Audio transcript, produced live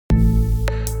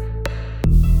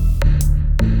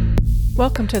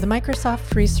Welcome to the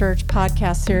Microsoft Research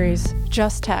podcast series,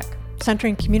 Just Tech,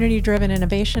 centering community-driven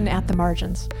innovation at the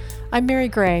margins. I'm Mary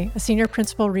Gray, a senior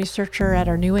principal researcher at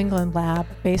our New England lab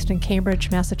based in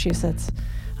Cambridge, Massachusetts.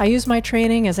 I use my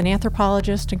training as an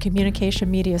anthropologist and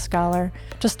communication media scholar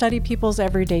to study people's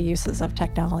everyday uses of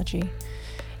technology.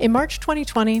 In March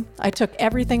 2020, I took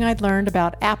everything I'd learned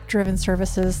about app-driven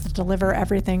services that deliver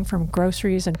everything from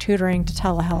groceries and tutoring to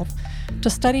telehealth to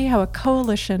study how a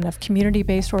coalition of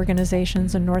community-based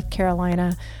organizations in North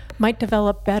Carolina might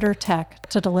develop better tech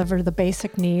to deliver the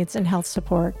basic needs and health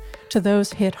support to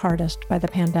those hit hardest by the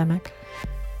pandemic.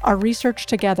 Our research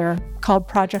together, called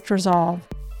Project Resolve,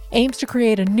 aims to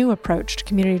create a new approach to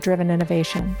community-driven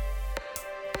innovation.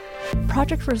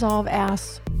 Project Resolve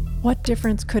asks, what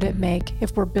difference could it make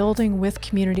if we're building with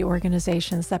community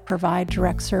organizations that provide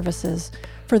direct services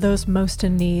for those most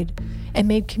in need and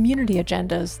made community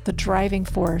agendas the driving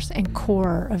force and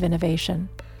core of innovation?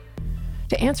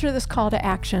 To answer this call to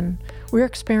action, we're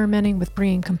experimenting with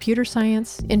bringing computer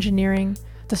science, engineering,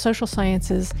 the social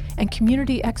sciences, and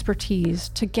community expertise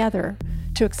together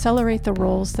to accelerate the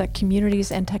roles that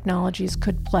communities and technologies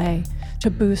could play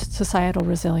to boost societal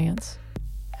resilience.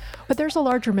 But there's a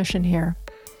larger mission here.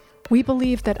 We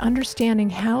believe that understanding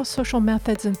how social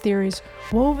methods and theories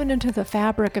woven into the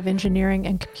fabric of engineering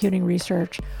and computing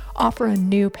research offer a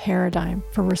new paradigm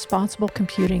for responsible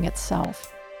computing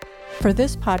itself. For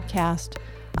this podcast,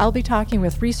 I'll be talking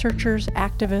with researchers,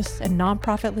 activists, and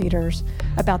nonprofit leaders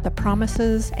about the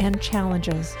promises and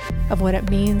challenges of what it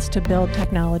means to build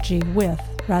technology with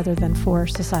rather than for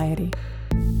society.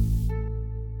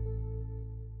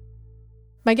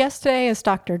 My guest today is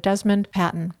Dr. Desmond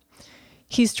Patton.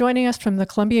 He's joining us from the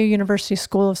Columbia University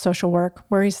School of Social Work,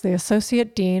 where he's the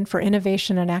Associate Dean for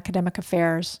Innovation and Academic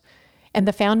Affairs and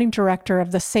the founding director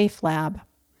of the SAFE Lab.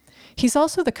 He's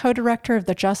also the co-director of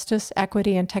the Justice,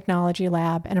 Equity, and Technology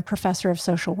Lab and a professor of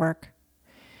social work.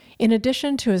 In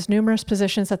addition to his numerous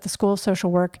positions at the School of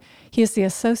Social Work, he is the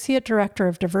Associate Director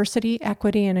of Diversity,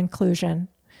 Equity, and Inclusion.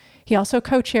 He also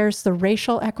co-chairs the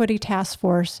Racial Equity Task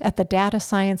Force at the Data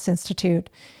Science Institute,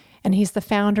 and he's the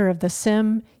founder of the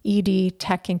SIM-ED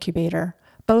Tech Incubator,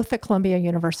 both at Columbia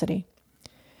University.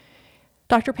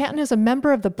 Dr. Patton is a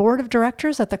member of the board of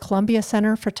directors at the Columbia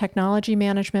Center for Technology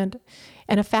Management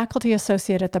and a faculty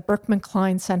associate at the Berkman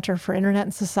Klein Center for Internet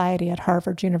and Society at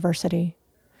Harvard University.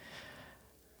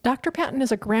 Dr. Patton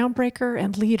is a groundbreaker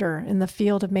and leader in the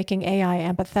field of making AI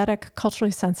empathetic, culturally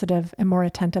sensitive, and more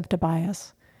attentive to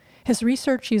bias. His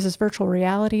research uses virtual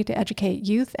reality to educate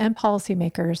youth and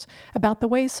policymakers about the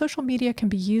ways social media can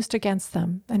be used against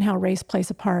them and how race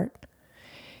plays a part.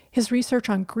 His research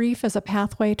on grief as a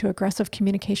pathway to aggressive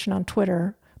communication on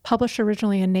Twitter, published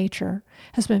originally in Nature,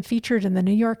 has been featured in the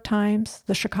New York Times,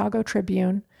 the Chicago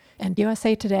Tribune, and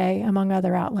USA Today, among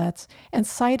other outlets, and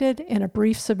cited in a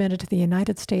brief submitted to the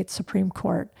United States Supreme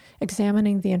Court,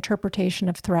 examining the interpretation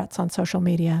of threats on social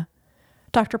media.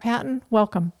 Dr. Patton,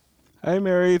 welcome. Hi,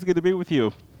 Mary. It's good to be with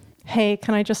you. Hey,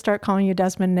 can I just start calling you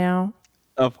Desmond now?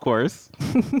 Of course.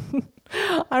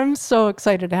 I'm so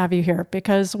excited to have you here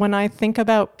because when I think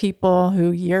about people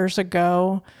who years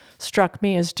ago struck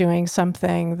me as doing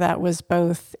something that was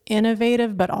both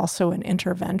innovative but also an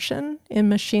intervention in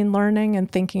machine learning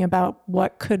and thinking about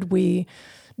what could we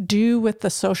do with the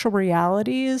social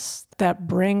realities that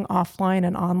bring offline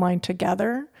and online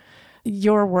together,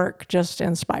 your work just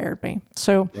inspired me.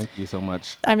 So thank you so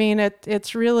much. I mean,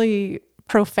 it's really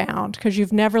profound because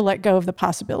you've never let go of the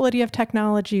possibility of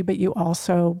technology, but you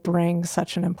also bring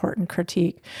such an important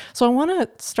critique. So I want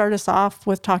to start us off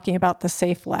with talking about the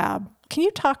SAFE Lab. Can you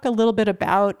talk a little bit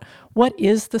about what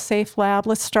is the SAFE Lab?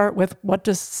 Let's start with what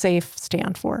does SAFE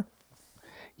stand for?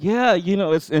 Yeah,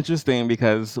 it's interesting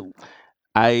because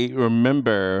I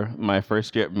remember my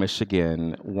first year at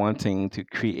Michigan wanting to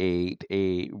create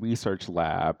a research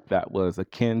lab that was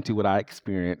akin to what I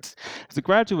experienced as a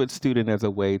graduate student as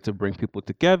a way to bring people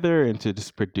together and to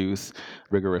just produce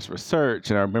rigorous research.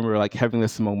 And I remember having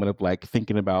this moment of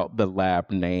thinking about the lab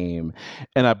name.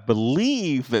 And I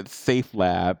believe that Safe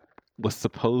Lab was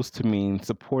supposed to mean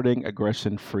supporting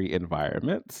aggression-free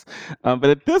environments. But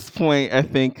at this point, I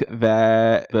think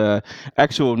that the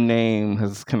actual name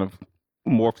has kind of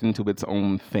morphed into its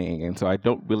own thing. And so I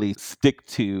don't really stick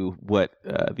to what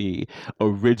the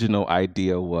original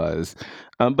idea was.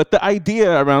 But the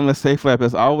idea around the Safe Lab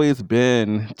has always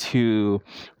been to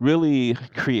really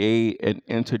create an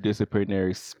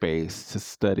interdisciplinary space to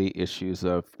study issues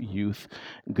of youth,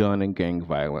 gun, and gang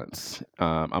violence.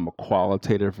 I'm a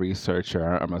qualitative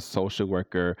researcher. I'm a social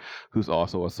worker who's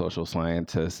also a social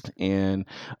scientist. And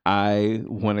I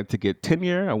wanted to get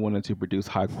tenure. I wanted to produce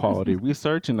high quality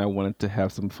research, and I wanted to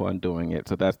have some fun doing it.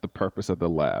 So that's the purpose of the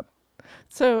lab.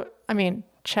 So, I mean,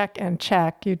 check and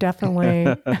check. You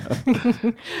definitely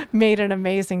made an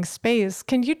amazing space.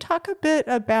 Can you talk a bit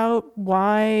about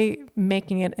why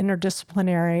making it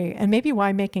interdisciplinary and maybe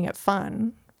why making it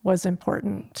fun was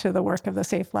important to the work of the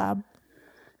Safe Lab?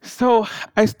 So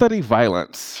I study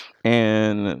violence,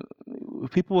 and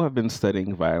people have been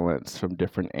studying violence from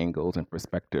different angles and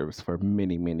perspectives for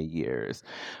many, many years.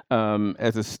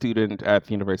 As a student at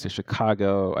the University of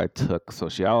Chicago, I took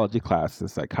sociology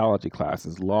classes, psychology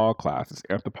classes, law classes,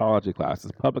 anthropology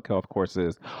classes, public health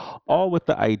courses, all with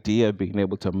the idea of being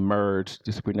able to merge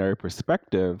disciplinary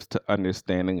perspectives to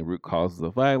understanding the root causes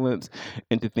of violence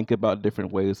and to think about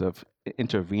different ways of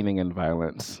intervening in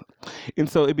violence. And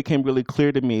so it became really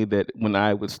clear to me that when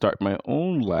I would start my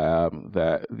own lab,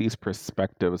 that these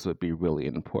perspectives would be really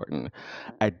important.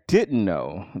 I didn't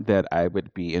know that I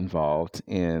would be involved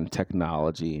in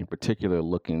technology, in particular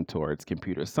looking towards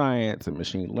computer science and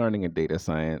machine learning and data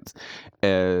science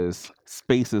as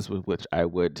spaces with which I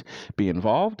would be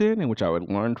involved in and which I would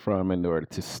learn from in order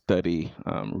to study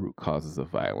root causes of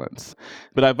violence.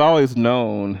 But I've always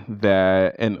known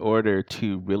that in order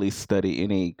to really study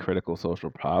any critical social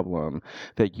problem,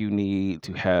 that you need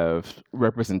to have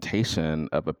representation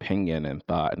of opinion and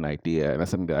thought and idea. And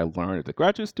that's something that I learned as a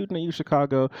graduate student at U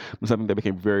Chicago, and something that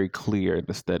became very clear in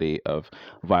the study of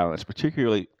violence,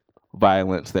 particularly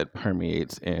violence that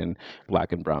permeates in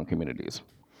Black and Brown communities.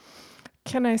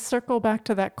 Can I circle back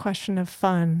to that question of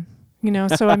fun?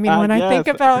 So I mean, when I think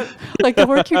about like the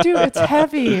work you do, it's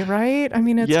heavy, right? I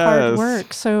mean, it's hard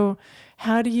work. So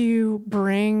how do you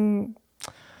bring,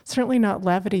 certainly not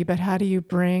levity, but how do you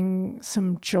bring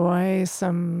some joy,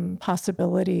 some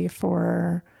possibility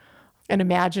for an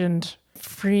imagined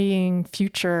freeing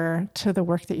future to the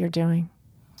work that you're doing?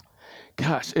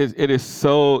 Gosh, it is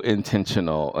so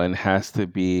intentional and has to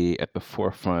be at the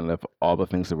forefront of all the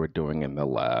things that we're doing in the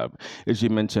lab. As you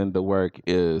mentioned, the work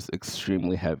is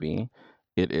extremely heavy.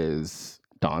 It is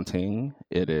daunting.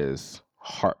 It is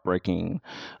heartbreaking.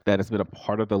 That has been a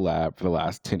part of the lab for the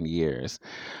last 10 years.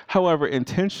 However,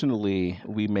 intentionally,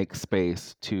 we make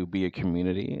space to be a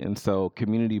community. And so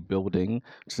community building,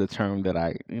 which is a term that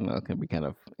can be kind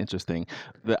of interesting.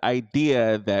 The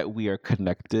idea that we are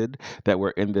connected, that we're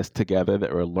in this together,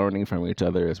 that we're learning from each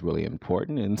other is really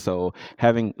important. And so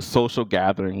having social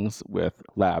gatherings with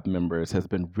lab members has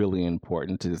been really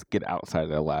important to just get outside of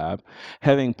the lab.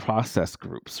 Having process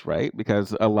groups, right?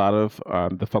 Because a lot of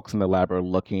the folks in the lab are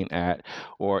looking at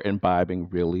or imbibing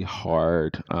really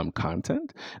hard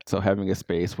content. So having a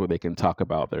space where they can talk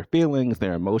about their feelings,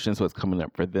 their emotions, what's coming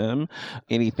up for them,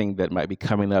 anything that might be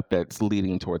coming up that's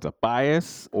leading towards a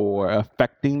bias or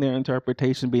affecting their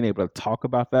interpretation, being able to talk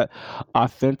about that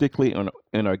authentically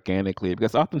and organically.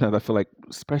 Because oftentimes I feel like,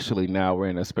 especially now, we're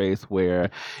in a space where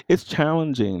it's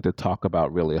challenging to talk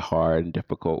about really hard and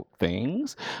difficult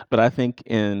things. But I think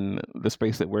in the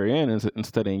space that we're in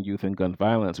studying youth and gun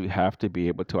violence, we have to be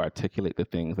able to articulate the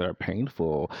things that are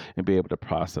painful and be able to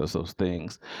process those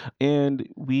things. And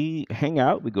we hang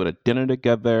out, we go to dinner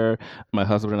together. My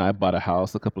husband and I bought a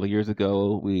house a couple of years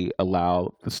ago. We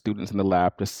allow the students in the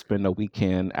lab to spend a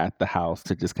weekend at the house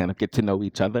to just kind of get to know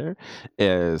each other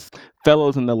as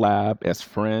fellows in the lab, as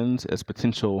friends, as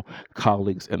potential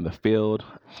colleagues in the field.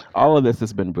 All of this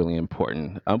has been really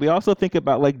important. We also think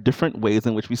about like different ways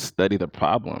in which we study the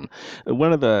problem.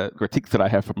 One of the critiques that I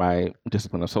have for my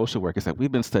discipline of social work is that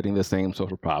we've been studying the same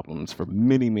social problems for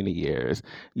many, many years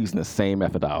using the same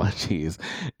methodologies.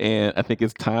 And I think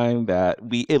it's time that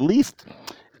we at least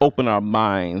open our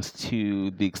minds to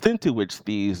the extent to which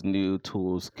these new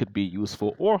tools could be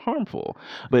useful or harmful,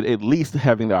 but at least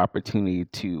having the opportunity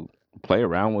to play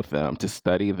around with them, to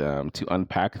study them, to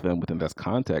unpack them within this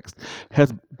context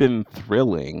has been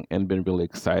thrilling and been really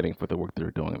exciting for the work that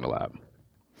we're doing in the lab.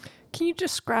 Can you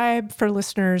describe for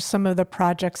listeners some of the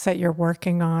projects that you're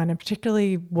working on, and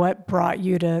particularly what brought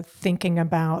you to thinking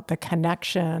about the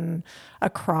connection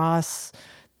across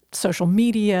social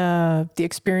media, the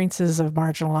experiences of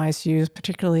marginalized youth,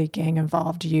 particularly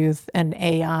gang-involved youth, and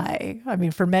AI? I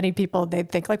mean, for many people, they'd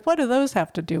think, like, what do those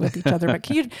have to do with each other? But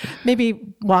can you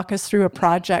maybe walk us through a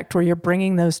project where you're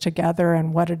bringing those together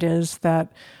and what it is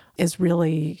that is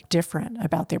really different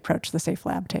about the approach the Safe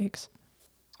Lab takes?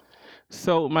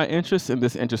 So, my interest in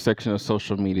this intersection of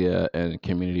social media and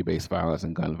community-based violence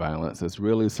and gun violence is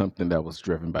really something that was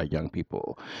driven by young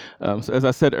people. So, as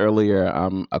I said earlier,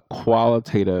 I'm a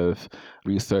qualitative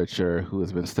researcher who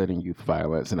has been studying youth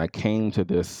violence, and I came to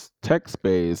this tech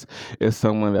space as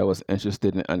someone that was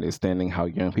interested in understanding how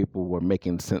young people were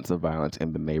making sense of violence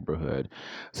in the neighborhood.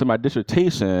 So, my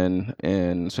dissertation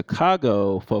in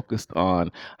Chicago focused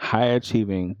on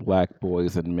high-achieving Black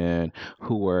boys and men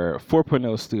who were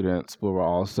 4.0 students, but were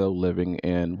also living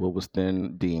in what was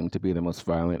then deemed to be the most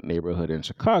violent neighborhood in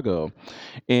Chicago.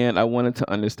 And I wanted to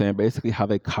understand basically how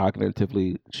they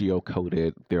cognitively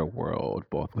geocoded their world,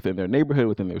 both within their neighborhood,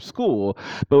 within their school.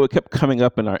 But what kept coming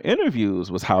up in our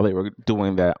interviews was how they were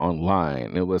doing that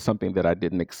online. It was something that I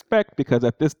didn't expect because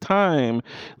at this time,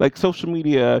 like social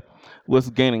media was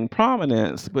gaining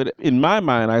prominence, but in my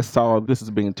mind, I saw this as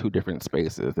being two different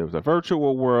spaces. There was a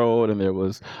virtual world and there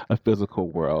was a physical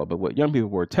world. But what young people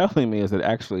were telling me is that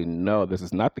actually, no, this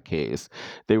is not the case.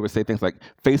 They would say things like,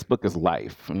 Facebook is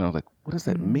life. And I was like, what does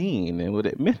that mean? And what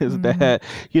it meant is that,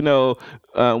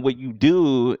 what you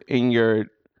do in your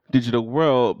digital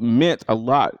world meant a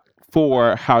lot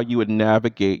for how you would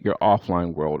navigate your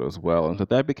offline world as well. And so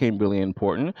that became really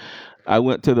important. I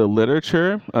went to the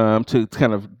literature to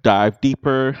kind of dive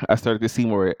deeper. I started to see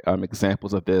more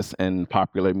examples of this in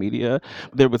popular media.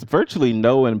 There was virtually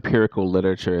no empirical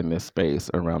literature in this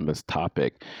space around this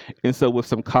topic. And so, with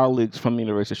some colleagues from the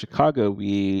University of Chicago,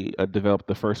 we developed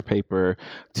the first paper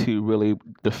to really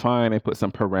define and put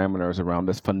some parameters around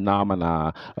this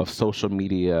phenomena of social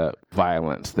media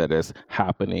violence that is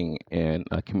happening in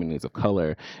communities of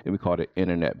color. And we called it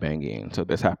internet banging. So,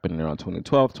 this happened around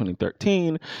 2012,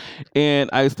 2013. And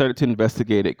I started to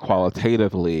investigate it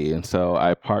qualitatively. And so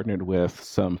I partnered with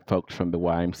some folks from the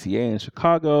YMCA in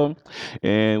Chicago,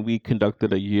 and we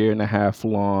conducted a 1.5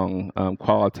 year long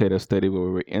qualitative study where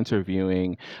we were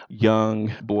interviewing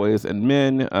young boys and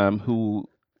men who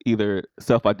either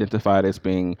self identified as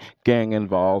being gang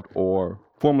involved or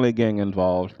formerly gang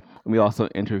involved. And we also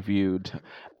interviewed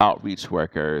outreach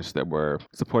workers that were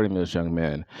supporting those young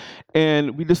men.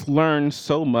 And we just learned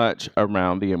so much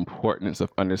around the importance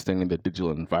of understanding the digital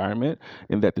environment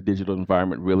and that the digital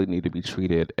environment really need to be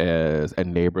treated as a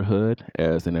neighborhood,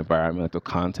 as an environmental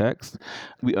context.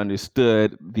 We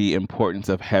understood the importance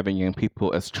of having young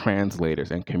people as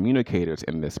translators and communicators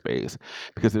in this space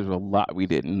because there's a lot we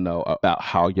didn't know about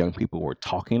how young people were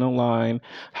talking online,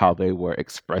 how they were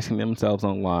expressing themselves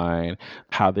online,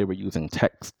 how they were using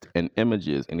text and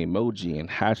images and emoji and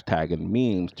hashtag and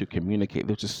memes to communicate.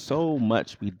 There's just so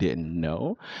much we didn't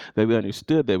know that we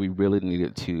understood that we really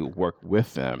needed to work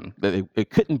with them. That it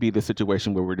couldn't be the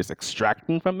situation where we're just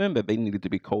extracting from them, that they needed to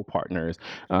be co-partners,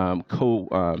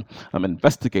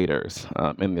 investigators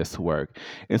in this work.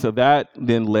 And so that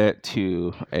then led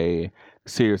to a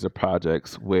series of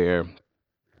projects where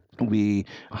we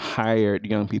hired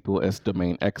young people as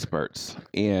domain experts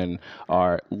in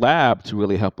our lab to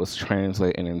really help us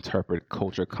translate and interpret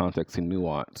culture, context, and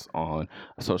nuance on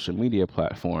social media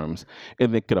platforms.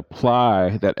 And they could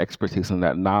apply that expertise and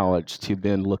that knowledge to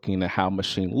then looking at how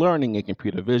machine learning and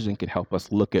computer vision can help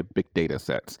us look at big data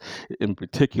sets, in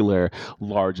particular,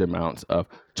 large amounts of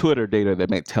Twitter data that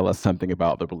may tell us something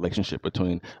about the relationship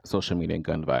between social media and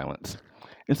gun violence.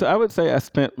 And so I would say I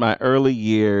spent my early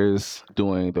years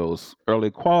doing those early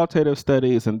qualitative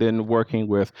studies and then working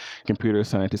with computer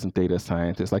scientists and data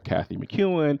scientists like Kathy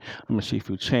McEwen and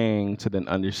Mashifu Chang to then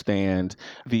understand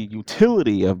the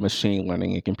utility of machine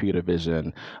learning and computer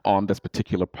vision on this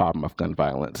particular problem of gun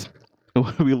violence. And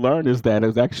what we learned is that it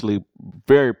was actually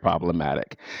very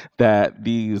problematic, that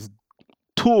these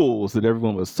tools that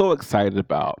everyone was so excited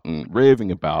about and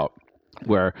raving about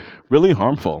were really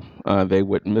harmful. They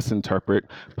would misinterpret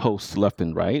posts left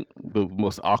and right. The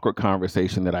most awkward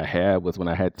conversation that I had was when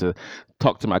I had to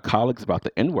talk to my colleagues about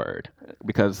the N-word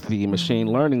because the machine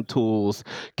learning tools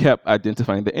kept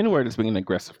identifying the N-word as being an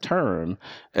aggressive term.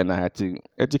 And I had to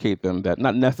educate them that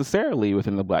not necessarily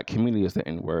within the Black community is the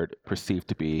N-word perceived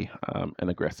to be an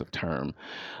aggressive term.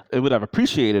 And what I've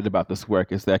appreciated about this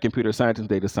work is that computer scientists and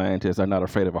data scientists are not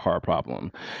afraid of a hard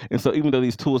problem. And so even though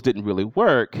these tools didn't really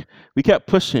work, we kept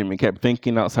pushing, we kept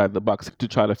thinking outside the box to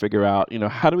try to figure out,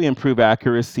 how do we improve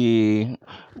accuracy?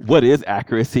 What is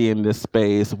accuracy in this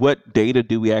space? What data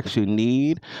do we actually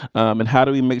need? And how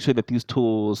do we make sure that these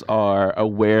tools are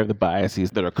aware of the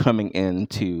biases that are coming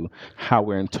into how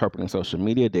we're interpreting social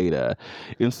media data?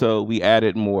 And so we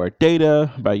added more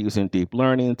data by using deep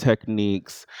learning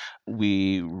techniques.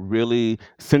 we really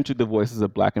centered the voices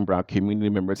of Black and Brown community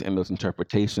members in those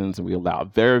interpretations, and we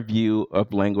allowed their view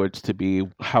of language to be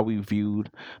how we viewed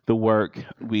the work.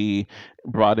 We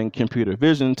brought in computer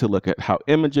vision to look at how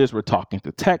images were talking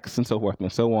to text and so forth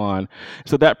and so on.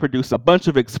 So that produced a bunch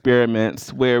of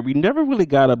experiments where we never really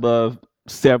got above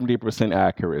 70%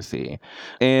 accuracy.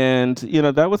 And,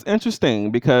 that was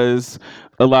interesting because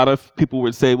a lot of people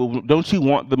would say, well, don't you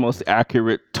want the most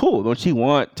accurate tool? Don't you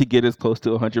want to get as close to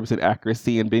 100%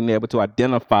 accuracy and being able to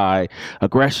identify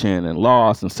aggression and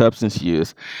loss and substance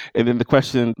use? And then the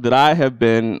question that I have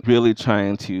been really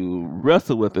trying to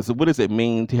wrestle with is, what does it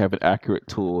mean to have an accurate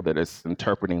tool that is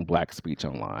interpreting Black speech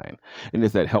online? And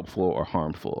is that helpful or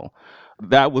harmful?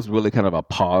 That was really kind of a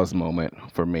pause moment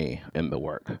for me in the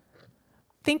work.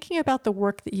 Thinking about the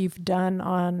work that you've done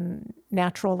on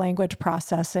natural language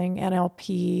processing,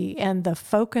 NLP, and the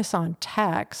focus on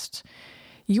text,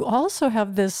 you also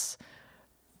have this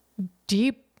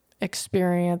deep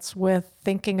experience with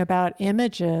thinking about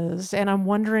images. And I'm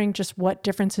wondering just what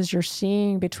differences you're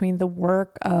seeing between the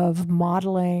work of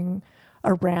modeling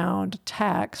around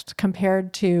text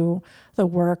compared to the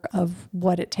work of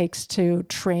what it takes to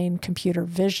train computer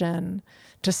vision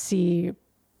to see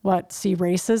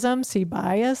racism, see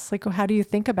bias? Like, how do you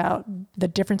think about the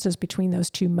differences between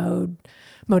those two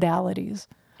modalities?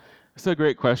 It's a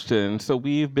great question. So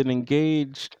we've been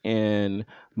engaged in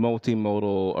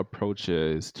multimodal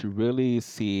approaches to really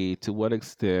see to what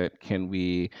extent can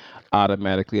we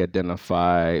automatically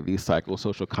identify these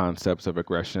psychosocial concepts of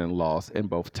aggression and loss in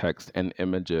both text and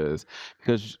images.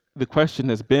 Because the question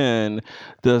has been,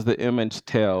 does the image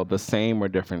tell the same or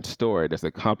different story? Does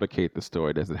it complicate the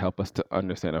story? Does it help us to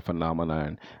understand a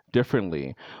phenomenon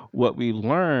differently? What we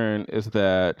learn is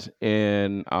that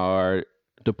in our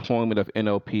deployment of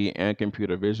NLP and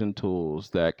computer vision tools,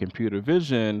 that computer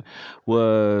vision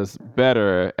was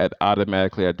better at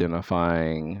automatically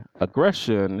identifying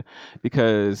aggression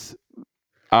because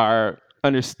our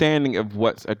understanding of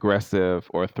what's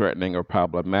aggressive or threatening or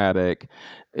problematic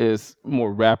is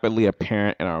more rapidly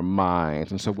apparent in our minds.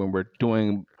 And so when we're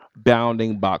doing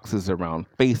bounding boxes around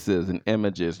faces and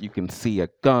images, you can see a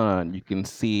gun, you can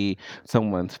see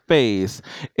someone's face,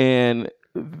 and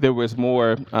there was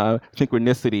more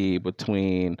synchronicity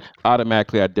between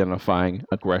automatically identifying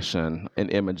aggression in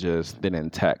images than in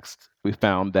text. We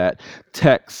found that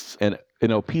text and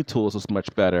NLP tools was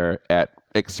much better at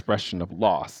expression of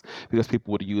loss because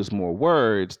people would use more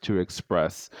words to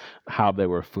express how they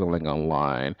were feeling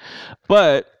online.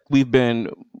 But we've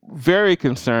been very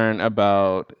concerned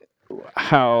about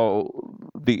how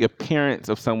the appearance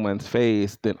of someone's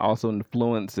face then also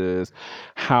influences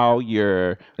how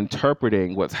you're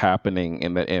interpreting what's happening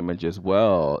in that image as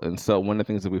well. And so one of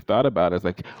the things that we've thought about is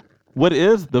like, what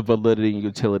is the validity and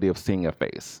utility of seeing a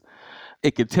face?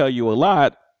 It could tell you a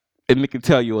lot, and it can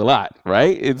tell you a lot,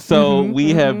 right? And so we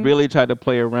have really tried to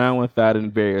play around with that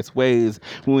in various ways.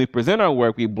 When we present our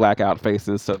work, we black out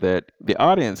faces so that the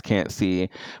audience can't see,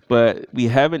 but we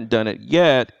haven't done it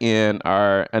yet in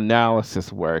our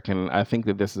analysis work. And I think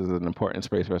that this is an important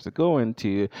space for us to go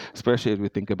into, especially as we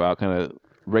think about kind of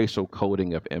racial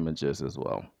coding of images as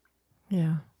well.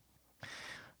 Yeah.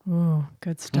 Ooh,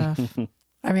 good stuff.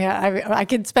 I mean, I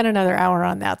could spend another hour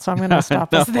on that, so I'm going to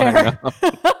stop us there.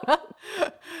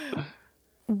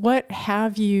 What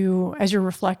have you, as you're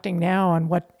reflecting now on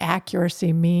what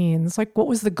accuracy means, like what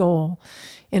was the goal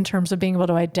in terms of being able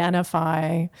to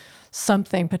identify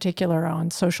something particular on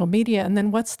social media? And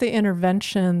then what's the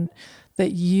intervention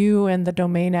that you and the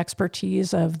domain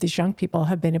expertise of these young people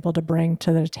have been able to bring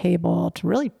to the table to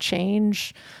really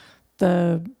change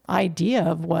the idea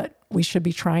of what we should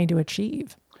be trying to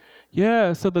achieve?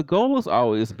 Yeah, so the goal has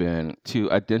always been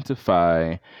to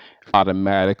identify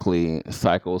automatically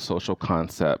psychosocial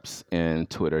concepts in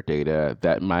Twitter data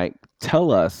that might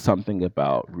tell us something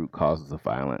about root causes of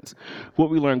violence. What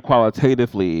we learned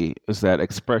qualitatively is that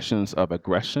expressions of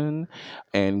aggression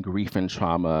and grief and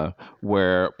trauma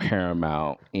were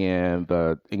paramount in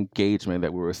the engagement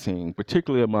that we were seeing,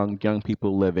 particularly among young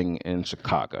people living in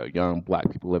Chicago, young Black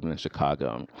people living in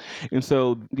Chicago. And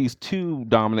so these two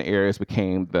dominant areas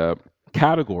became the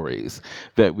categories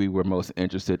that we were most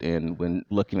interested in when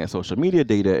looking at social media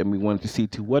data, and we wanted to see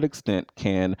to what extent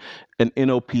can an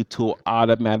NLP tool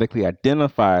automatically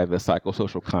identify the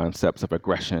psychosocial concepts of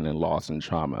aggression and loss and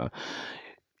trauma.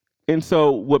 And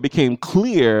so what became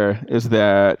clear is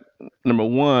that, number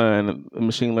one,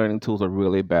 machine learning tools are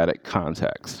really bad at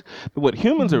context. But what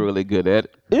humans are really good at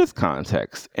is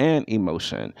context and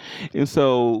emotion. And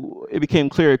so it became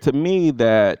clear to me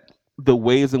that the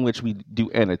ways in which we do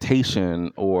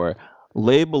annotation or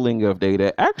labeling of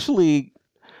data actually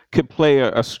could play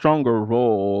a stronger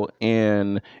role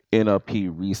in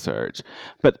NLP research.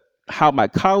 But how my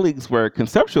colleagues were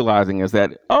conceptualizing is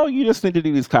that, oh, you just need to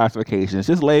do these classifications,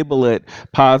 just label it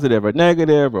positive or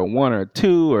negative, or 1 or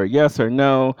 2, or yes or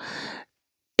no.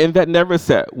 And that never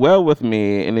sat well with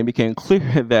me, and it became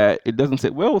clear that it doesn't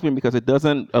sit well with me because it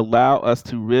doesn't allow us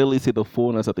to really see the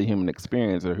fullness of the human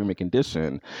experience or human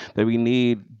condition, that we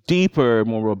need deeper,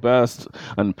 more robust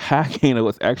unpacking of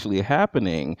what's actually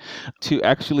happening to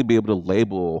actually be able to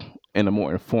label in a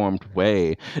more informed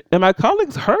way. And my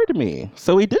colleagues heard me,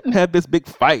 so we didn't have this big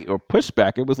fight or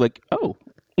pushback. It was like, oh,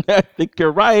 I think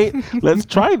you're right. Let's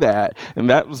try that. And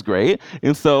that was great.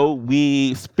 And so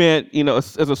we spent,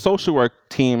 as a social work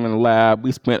team in the lab,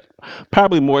 we spent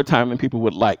probably more time than people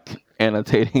would like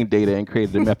annotating data and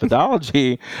created a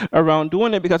methodology around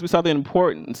doing it because we saw the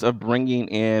importance of bringing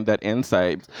in that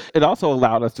insight. It also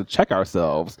allowed us to check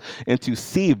ourselves and to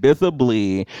see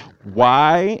visibly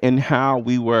why and how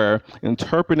we were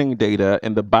interpreting data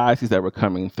and the biases that were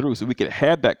coming through, so we could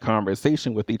have that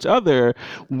conversation with each other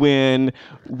when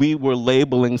we were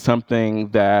labeling something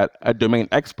that a domain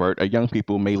expert, a young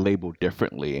people, may label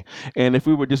differently. And if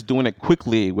we were just doing it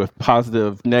quickly with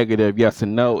positive, negative, yes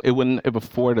and no, it wouldn't have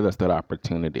afforded us that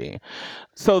opportunity.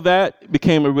 So that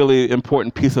became a really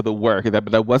important piece of the work.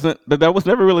 That was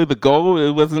never really the goal.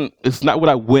 It's not what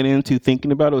I went into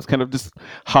thinking about. It was kind of just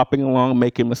hopping along,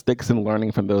 making mistakes and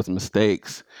learning from those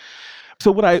mistakes.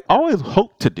 So what I always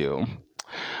hoped to do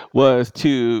was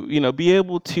to, be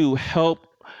able to help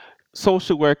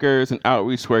social workers and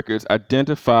outreach workers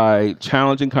identify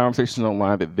challenging conversations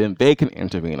online that then they can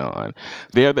intervene on.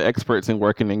 They're the experts in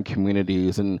working in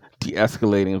communities and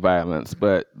de-escalating violence,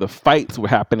 but the fights were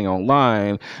happening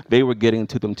online. They were getting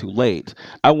to them too late.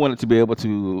 I wanted to be able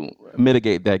to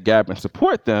mitigate that gap and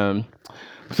support them.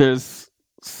 There's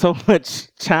so much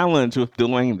challenge with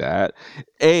doing that.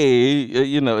 A,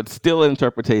 it's still an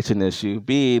interpretation issue.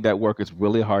 B, that work is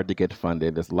really hard to get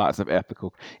funded. There's lots of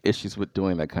ethical issues with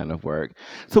doing that kind of work.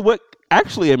 So what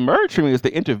actually emerged for me is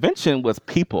the intervention was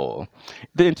people.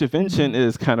 The intervention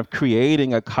is kind of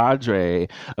creating a cadre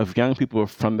of young people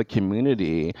from the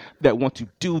community that want to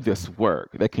do this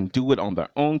work, that can do it on their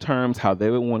own terms, how they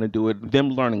would want to do it, them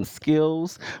learning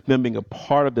skills, them being a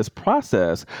part of this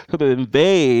process, so that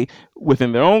they,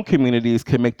 within their own communities,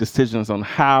 can make decisions on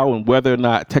how and whether or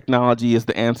not technology is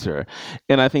the answer.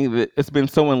 And I think that it's been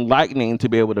so enlightening to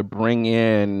be able to bring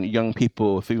in young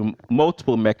people through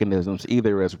multiple mechanisms,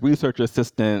 either as research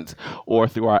assistants or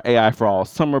through our AI for All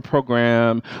summer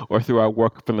program or through our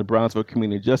work from the Brownsville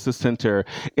Community Justice Center,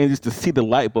 and just to see the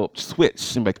light bulb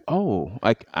switch and be like, oh,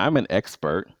 like I'm an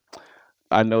expert.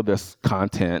 I know this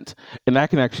content, and I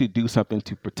can actually do something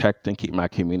to protect and keep my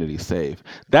community safe.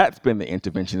 That's been the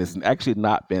intervention. It's actually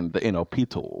not been the NLP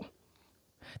tool.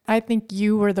 I think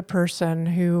you were the person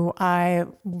who I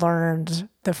learned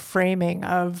the framing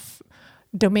of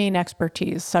domain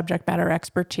expertise, subject matter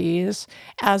expertise,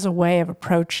 as a way of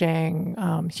approaching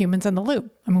humans in the loop.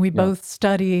 I mean, we both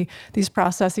study these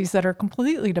processes that are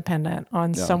completely dependent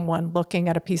on someone looking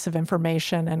at a piece of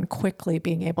information and quickly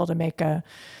being able to make a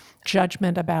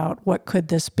judgment about what could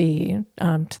this be,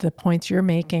 to the points you're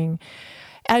making.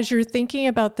 As you're thinking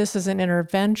about this as an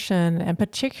intervention, and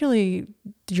particularly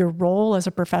your role as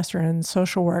a professor in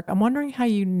social work, I'm wondering how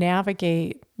you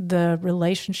navigate the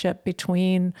relationship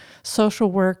between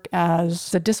social work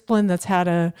as the discipline that's had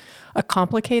a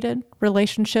complicated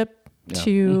relationship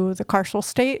to the carceral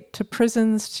state, to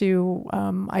prisons, to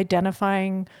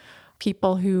identifying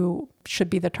people who should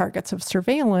be the targets of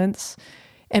surveillance,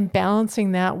 and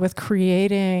balancing that with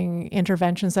creating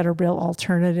interventions that are real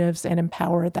alternatives and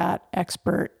empower that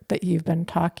expert that you've been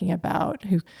talking about,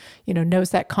 who, knows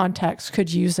that context, could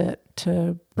use it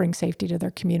to bring safety to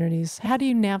their communities. How do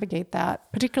you navigate that,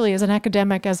 particularly as an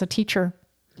academic, as a teacher?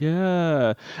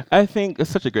 Yeah, I think it's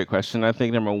such a great question. I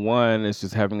think number one is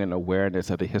just having an awareness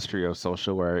of the history of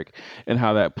social work and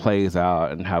how that plays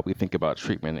out and how we think about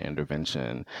treatment and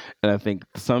intervention. And I think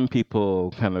some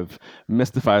people kind of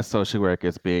mystify social work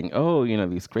as being, oh,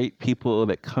 these great people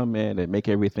that come in and make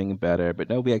everything better. But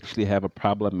no, we actually have a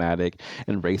problematic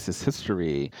and racist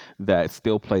history that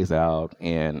still plays out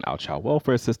in our child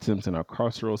welfare systems and our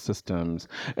carceral systems.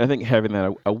 And I think having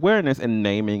that awareness and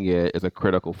naming it is a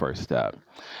critical first step.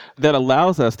 That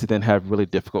allows us to then have really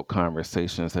difficult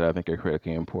conversations that I think are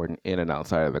critically important in and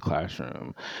outside of the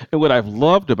classroom. And what I've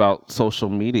loved about social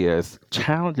media, as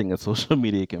challenging as social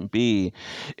media can be,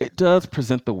 it does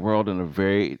present the world in a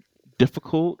very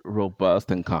difficult, robust,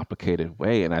 and complicated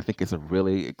way. And I think it's a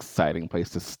really exciting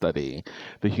place to study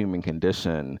the human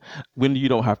condition when you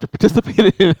don't have to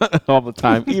participate in it all the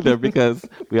time either, because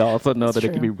we also know That's that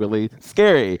it can be true. really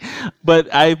scary.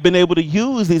 But I've been able to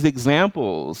use these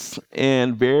examples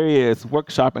in various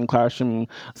workshop and classroom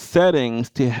settings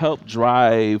to help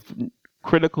drive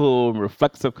critical and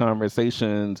reflexive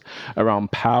conversations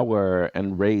around power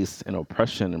and race and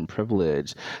oppression and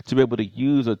privilege, to be able to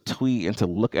use a tweet and to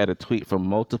look at a tweet from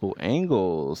multiple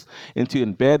angles and to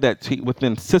embed that tweet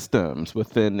within systems,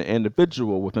 within an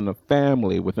individual, within a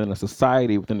family, within a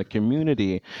society, within a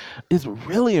community is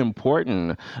really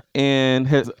important, and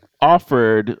has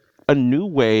offered a new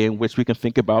way in which we can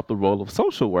think about the role of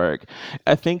social work.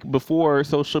 I think before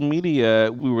social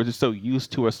media, we were just so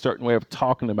used to a certain way of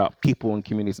talking about people and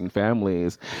communities and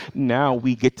families. Now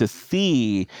we get to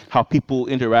see how people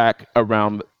interact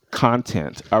around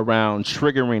content, around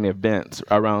triggering events,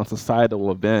 around societal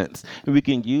events. And we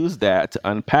can use that to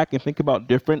unpack and think about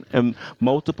different and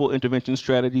multiple intervention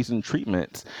strategies and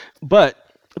treatments. But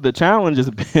the challenge has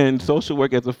been social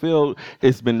work as a field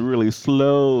has been really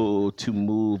slow to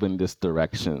move in this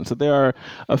direction. So there are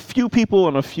a few people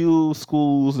and a few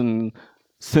schools and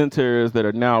centers that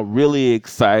are now really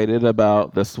excited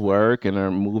about this work and are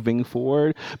moving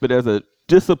forward. But as a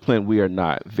discipline, we are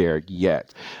not there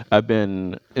yet. I've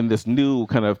been in this new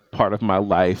kind of part of my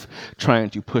life trying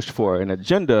to push for an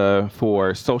agenda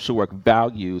for social work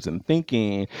values and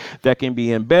thinking that can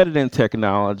be embedded in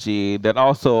technology that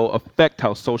also affect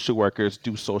how social workers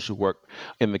do social work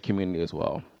in the community as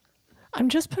well. I'm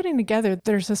just putting together,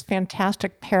 there's this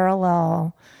fantastic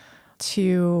parallel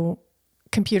to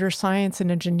computer science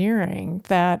and engineering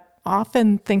that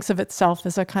often thinks of itself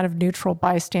as a kind of neutral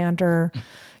bystander,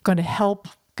 going to help,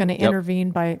 going to Yep.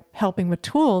 intervene by helping with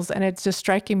tools. And it's just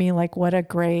striking me like what a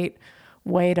great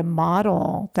way to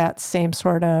model that same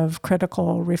sort of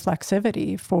critical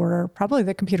reflexivity for probably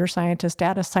the computer scientists,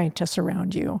 data scientists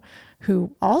around you,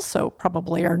 who also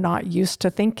probably are not used to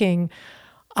thinking,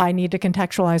 I need to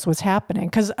contextualize what's happening.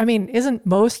 Because, I mean, isn't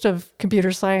most of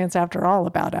computer science, after all,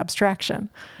 about abstraction?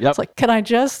 Yep. It's like, can I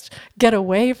just get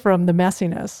away from the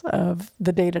messiness of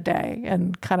the day-to-day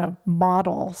and kind of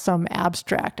model some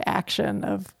abstract action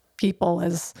of people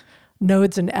as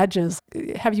nodes and edges?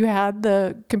 Have you had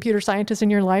the computer scientists in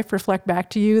your life reflect back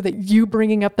to you that you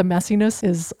bringing up the messiness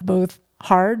is both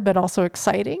hard but also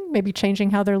exciting, maybe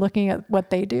changing how they're looking at what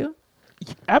they do?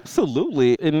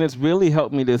 Absolutely. And it's really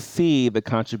helped me to see the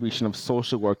contribution of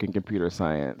social work in computer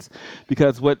science.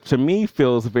 Because what to me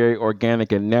feels very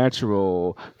organic and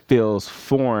natural feels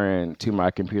foreign to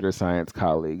my computer science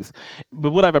colleagues.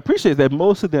 But what I've appreciated is that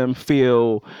most of them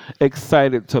feel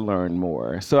excited to learn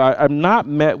more. So I'm not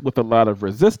met with a lot of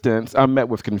resistance. I'm met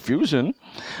with confusion.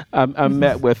 I'm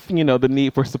met with, the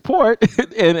need for support.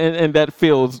 and that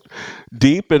feels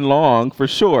deep and long for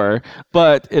sure.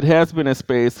 But it has been a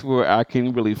space where I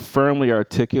can really firmly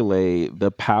articulate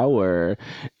the power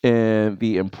and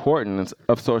the importance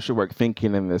of social work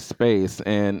thinking in this space.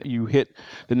 And you hit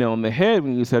the nail on the head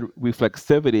when you said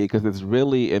reflexivity, because it's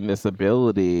really in this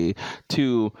ability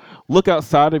to look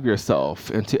outside of yourself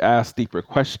and to ask deeper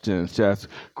questions, to ask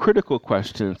critical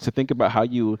questions, to think about how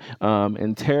you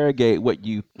interrogate what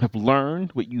you have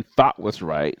learned, what you thought was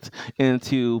right, and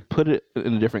to put it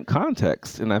in a different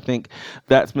context. And I think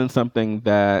that's been something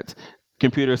that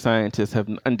computer scientists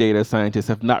and data scientists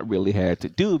have not really had to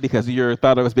do, because you're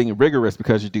thought of as being rigorous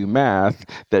because you do math,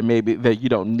 that maybe that you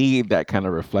don't need that kind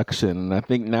of reflection. And I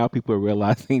think now people are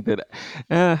realizing that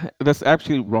that's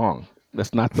actually wrong.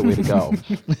 That's not the way to go.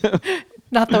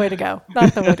 Not the way to go.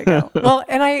 Not the way to go. Well,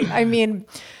 and I mean,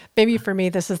 maybe for me,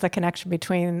 this is the connection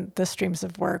between the streams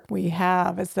of work we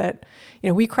have, is that,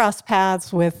 we cross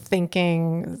paths with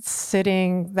thinking,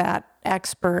 sitting that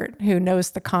expert who knows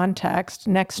the context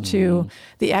next to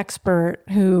the expert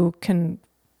who can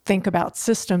think about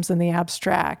systems in the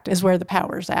abstract is where the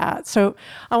power's at. So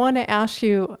I want to ask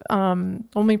you,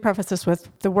 let me preface this with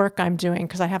the work I'm doing,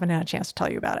 because I haven't had a chance to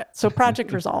tell you about it. So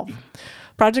Project Resolve.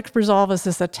 Project Resolve is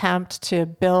this attempt to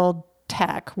build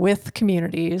tech with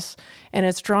communities, and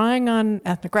it's drawing on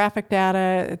ethnographic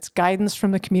data, it's guidance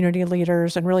from the community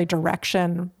leaders, and really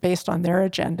direction based on their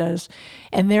agendas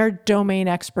and their domain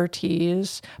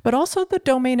expertise, but also the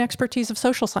domain expertise of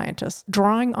social scientists,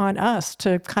 drawing on us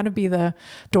to kind of be the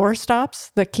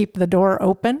doorstops that keep the door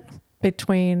open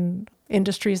between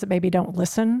industries that maybe don't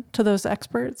listen to those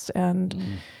experts,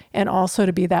 and also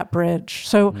to be that bridge.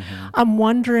 So I'm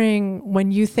wondering,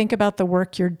 when you think about the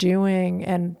work you're doing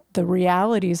and the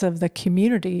realities of the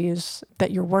communities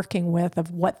that you're working with,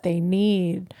 of what they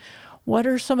need, What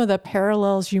are some of the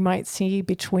parallels you might see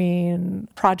between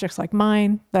projects like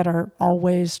mine that are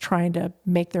always trying to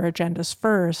make their agendas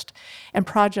first and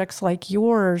projects like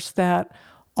yours that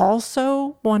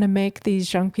also want to make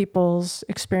these young people's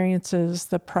experiences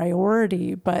the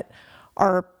priority, but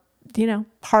are,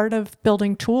 part of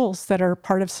building tools that are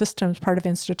part of systems, part of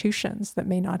institutions that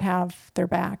may not have their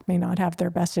back, may not have their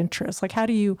best interests? Like, how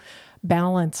do you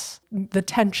balance the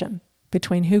tension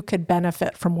between who could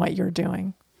benefit from what you're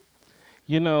doing?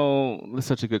 That's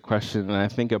such a good question. And I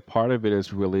think a part of it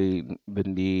is really the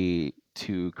need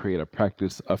to create a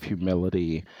practice of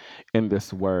humility in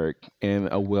this work and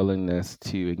a willingness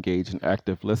to engage in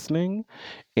active listening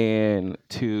and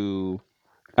to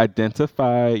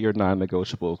identify your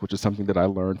non-negotiables, which is something that I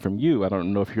learned from you. I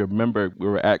don't know if you remember, we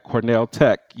were at Cornell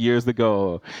Tech years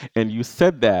ago, and you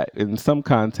said that in some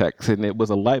context, and it was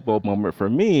a light bulb moment for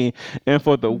me and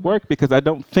for the work, because I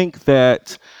don't think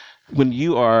that when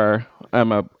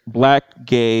I'm a Black,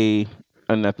 gay,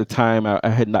 and at the time I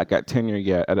had not got tenure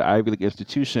yet at an Ivy League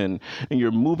institution, and you're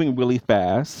moving really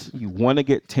fast, you want to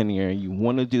get tenure, you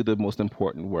want to do the most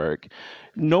important work.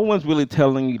 No one's really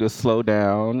telling you to slow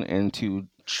down and to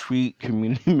treat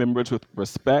community members with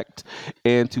respect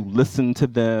and to listen to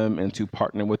them and to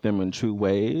partner with them in true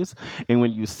ways. And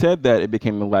when you said that, it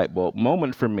became a light bulb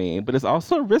moment for me. But it's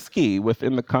also risky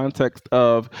within the context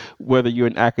of whether you're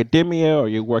in academia or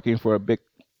you're working for a big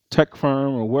tech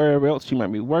firm or wherever else you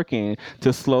might be working,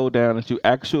 to slow down and to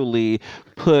actually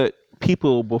put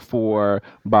people before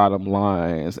bottom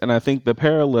lines. And I think the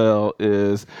parallel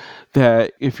is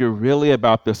that if you're really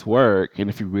about this work and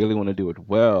if you really want to do it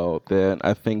well, then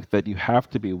I think that you have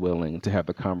to be willing to have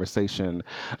the conversation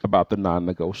about the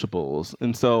non-negotiables.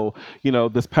 And so,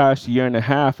 this past year and a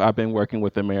half, I've been working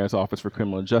with the Mayor's Office for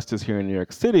Criminal Justice here in New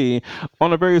York City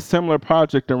on a very similar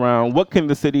project around what can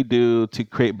the city do to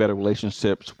create better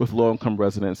relationships with low-income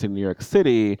residents in New York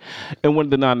City. And one of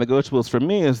the non-negotiables for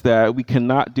me is that we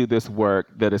cannot do this work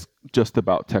that is just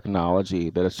about technology,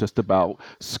 that it's just about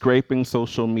scraping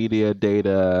social media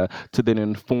data to then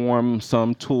inform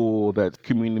some tool that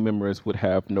community members would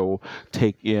have no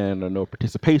take in or no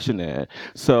participation in.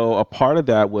 So a part of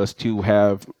that was to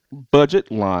have budget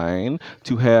line,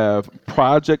 to have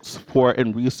project support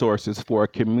and resources for a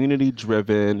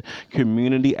community-driven,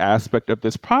 community aspect of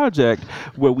this project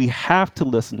where we have to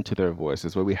listen to their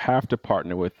voices, where we have to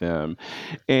partner with them.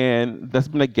 And that's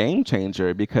been a game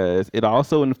changer because it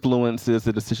also influences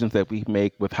the decisions that we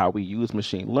make with how we use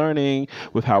machine learning,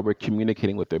 with how we're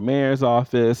communicating with the mayor's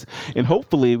office. And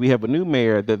hopefully we have a new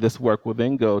mayor that this work will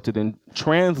then go to then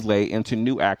translate into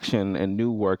new action and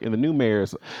new work in the new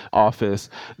mayor's office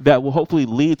that will hopefully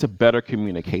lead to better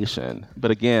communication.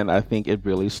 But again, I think it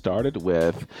really started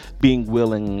with being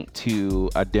willing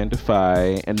to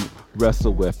identify and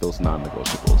wrestle with those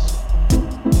non-negotiables.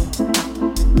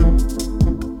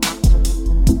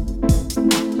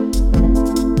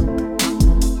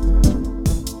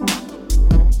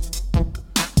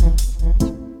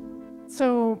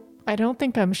 So I don't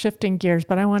think I'm shifting gears,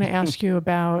 but I want to ask you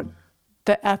about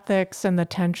the ethics and the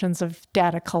tensions of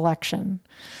data collection.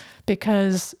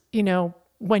 Because,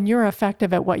 when you're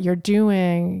effective at what you're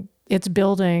doing, it's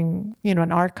building,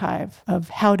 an archive of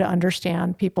how to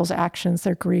understand people's actions,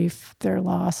 their grief, their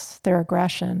loss, their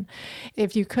aggression.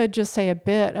 If you could just say a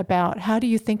bit about how do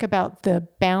you think about the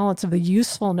balance of the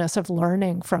usefulness of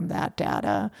learning from that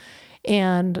data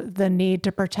and the need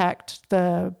to protect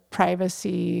the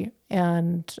privacy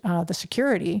and the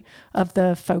security of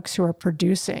the folks who are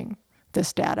producing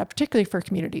this data, particularly for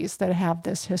communities that have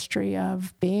this history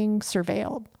of being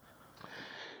surveilled?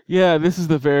 Yeah, this is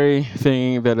the very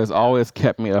thing that has always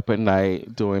kept me up at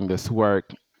night doing this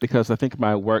work, because I think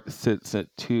my work sits at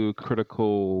two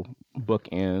critical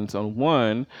bookends. On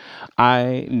one,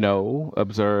 I know,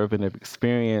 observe, and have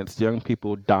experienced young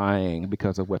people dying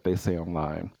because of what they say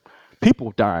online.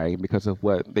 People dying because of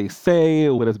what they say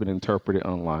or what has been interpreted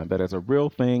online. That is a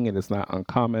real thing, and it's not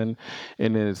uncommon,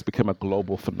 and it has become a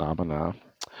global phenomenon.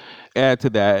 Add to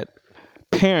that,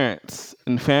 parents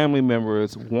and family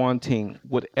members wanting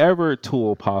whatever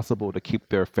tool possible to keep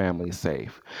their family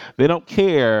safe. They don't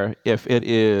care if it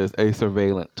is a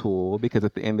surveillance tool, because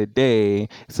at the end of the day,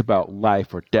 it's about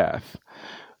life or death.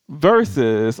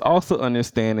 Versus also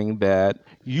understanding that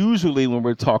Usually, when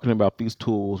we're talking about these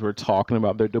tools, we're talking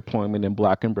about their deployment in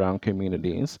Black and Brown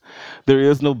communities. There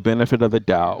is no benefit of the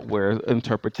doubt where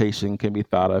interpretation can be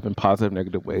thought of in positive,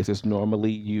 negative ways. It's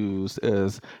normally used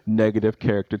as negative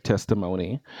character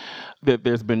testimony, that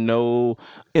there's been no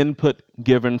input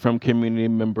given from community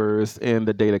members in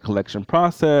the data collection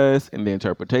process, in the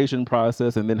interpretation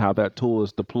process, and then how that tool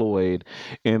is deployed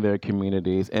in their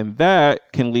communities. And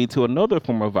that can lead to another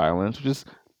form of violence, which is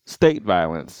state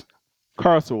violence,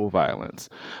 carceral violence,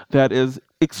 that is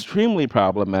extremely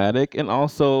problematic and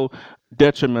also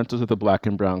detrimental to the Black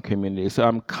and Brown community. So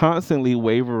I'm constantly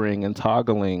wavering and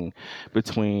toggling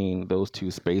between those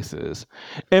two spaces.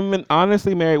 And then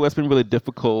honestly, Mary, what's been really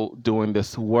difficult doing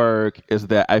this work is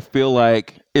that I feel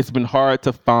like it's been hard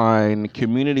to find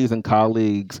communities and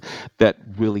colleagues that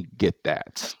really get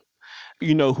that.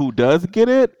 You know who does get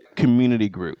it? Community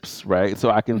groups, right?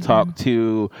 So I can talk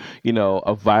to,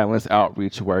 a violence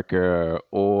outreach worker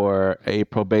or a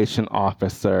probation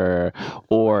officer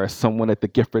or someone at the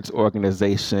Giffords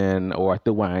organization or at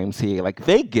the YMCA. Like,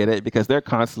 they get it because they're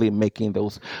constantly making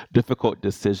those difficult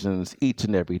decisions each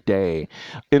and every day.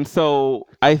 And so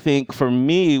I think for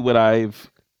me, what I've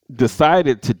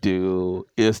decided to do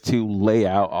is to lay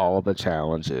out all the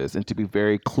challenges and to be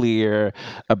very clear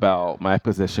about my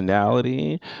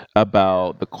positionality,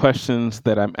 about the questions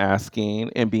that I'm asking,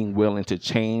 and being willing to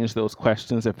change those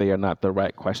questions if they are not the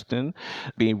right question,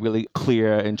 being really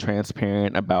clear and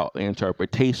transparent about the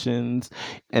interpretations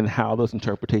and how those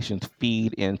interpretations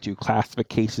feed into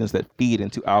classifications that feed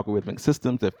into algorithmic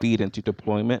systems, that feed into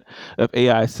deployment of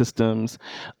AI systems,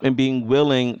 and being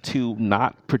willing to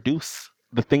not produce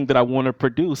the thing that I want to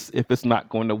produce if it's not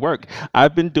going to work.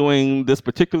 I've been doing this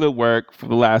particular work for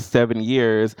the last 7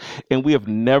 years, and we have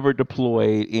never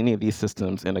deployed any of these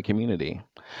systems in a community.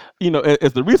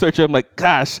 As the researcher, I'm like,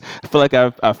 gosh, I feel like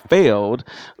I've failed.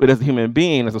 But as a human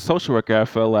being, as a social worker, I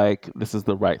feel like this is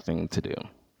the right thing to do.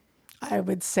 I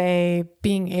would say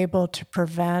being able to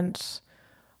prevent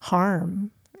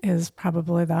harm is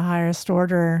probably the highest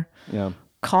order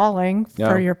calling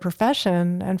for your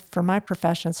profession and for my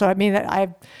profession. So I mean, I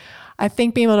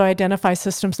think being able to identify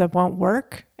systems that won't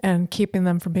work and keeping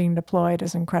them from being deployed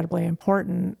is incredibly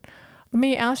important. Let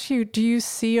me ask you, do you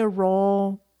see a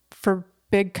role for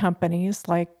big companies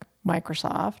like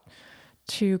Microsoft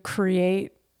to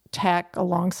create tech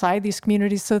alongside these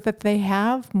communities so that they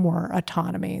have more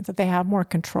autonomy, that they have more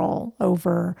control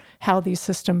over how these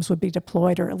systems would be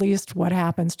deployed, or at least what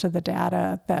happens to the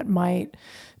data that might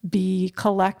be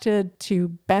collected to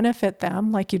benefit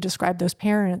them, like you described those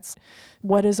parents?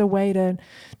 What is a way to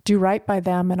do right by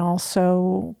them and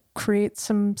also create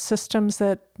some systems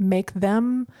that make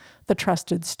them the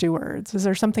trusted stewards? Is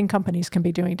there something companies can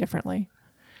be doing differently?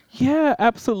 Yeah,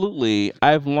 absolutely.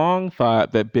 I've long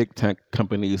thought that big tech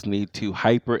companies need to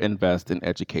hyper invest in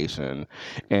education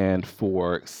and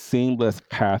for seamless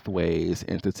pathways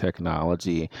into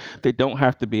technology. They don't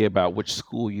have to be about which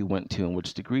school you went to and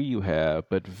which degree you have,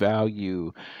 but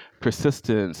value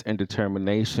persistence and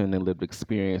determination and lived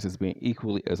experience as being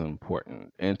equally as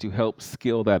important, and to help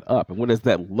scale that up. And what does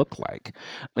that look like?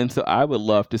 And so I would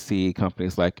love to see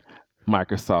companies like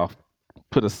Microsoft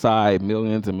put aside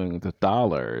millions and millions of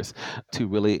dollars to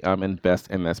really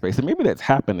invest in that space. And maybe that's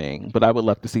happening, but I would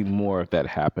love to see more of that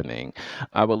happening.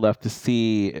 I would love to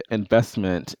see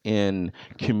investment in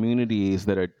communities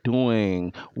that are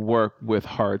doing work with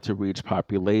hard to reach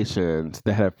populations,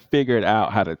 that have figured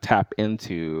out how to tap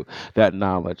into that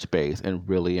knowledge base in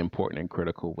really important and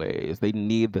critical ways. They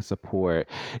need the support.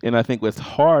 And I think what's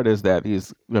hard is that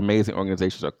these amazing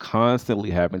organizations are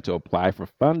constantly having to apply for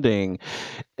funding,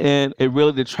 and it really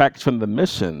detracts from the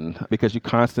mission because you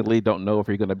constantly don't know if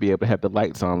you're going to be able to have the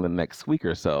lights on the next week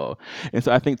or so. And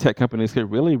so I think tech companies could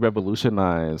really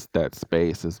revolutionize that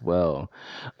space as well.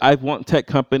 I want tech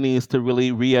companies to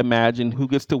really reimagine who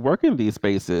gets to work in these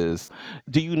spaces.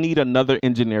 Do you need another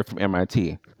engineer from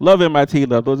MIT? Love MIT,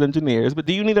 love those engineers, but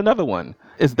do you need another one?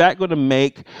 Is that going to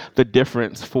make the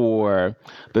difference for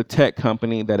the tech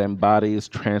company that embodies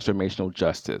transformational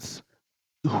justice?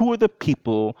 Who are the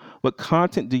people? What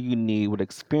content do you need? What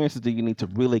experiences do you need to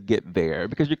really get there?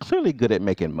 Because you're clearly good at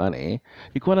making money.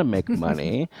 You're going to make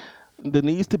money. There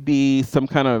needs to be some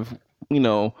kind of,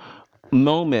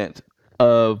 moment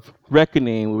of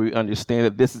reckoning where we understand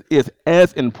that this is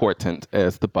as important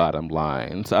as the bottom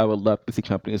line. So I would love to see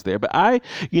companies there. But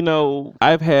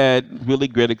I've had really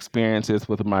great experiences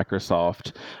with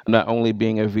Microsoft, not only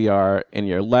being a VR in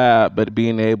your lab, but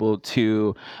being able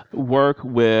to work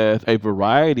with a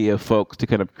variety of folks to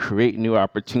kind of create new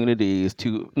opportunities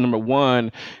to, number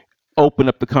one, open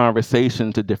up the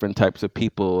conversation to different types of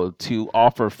people, to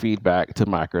offer feedback to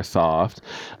Microsoft.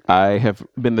 I have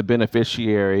been the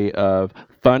beneficiary of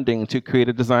funding to create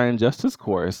a design justice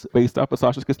course based off of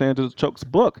Sasha Costanza Choke's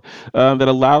book that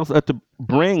allows us to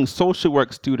bring social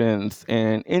work students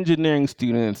and engineering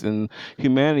students and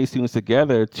humanities students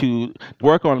together to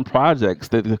work on projects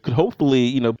that could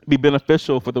hopefully, be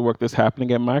beneficial for the work that's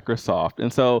happening at Microsoft.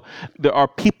 And so there are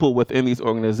people within these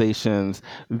organizations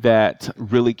that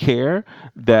really care,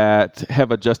 that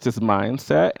have a justice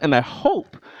mindset, and I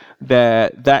hope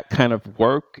that that kind of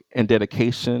work and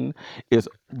dedication is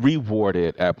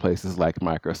rewarded at places like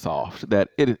Microsoft, that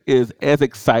it is as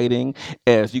exciting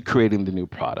as you creating the new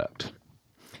product.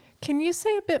 Can you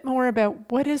say a bit more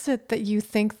about what is it that you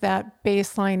think that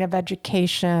baseline of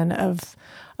education of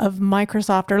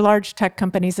Microsoft or large tech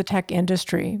companies, the tech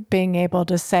industry, being able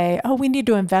to say, oh, we need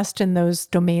to invest in those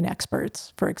domain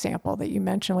experts, for example, that you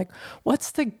mentioned? Like,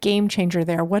 what's the game changer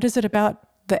there? What is it about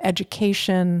the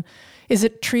education? Is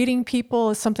it treating people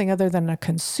as something other than a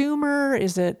consumer?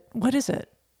 What is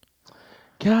it?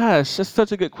 Gosh, that's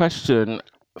such a good question.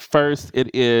 First,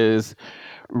 it is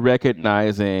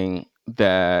recognizing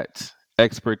that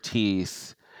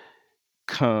expertise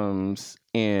comes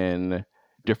in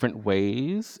different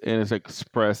ways and is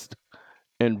expressed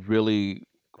in really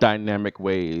dynamic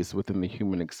ways within the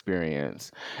human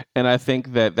experience. And I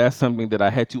think that that's something that I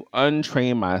had to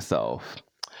untrain myself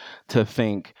to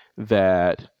think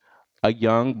that a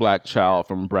young Black child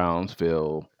from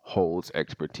Brownsville holds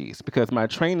expertise, because my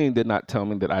training did not tell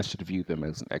me that I should view them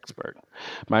as an expert.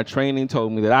 My training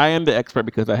told me that I am the expert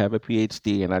because I have a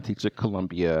PhD and I teach at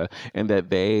Columbia, and that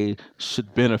they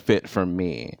should benefit from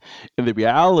me. And the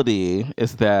reality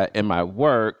is that in my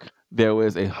work, there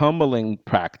was a humbling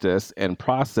practice and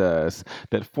process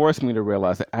that forced me to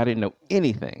realize that I didn't know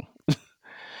anything.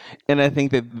 And I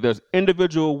think that there's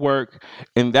individual work,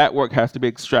 and that work has to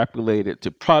be extrapolated to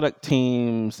product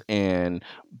teams and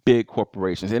big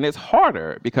corporations. And it's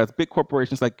harder because big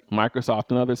corporations like Microsoft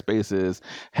and other spaces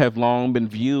have long been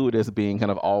viewed as being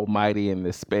kind of almighty in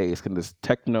this space, kind of this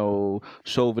techno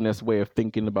chauvinist way of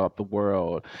thinking about the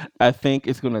world. I think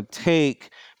it's going to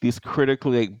take these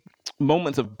critically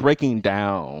moments of breaking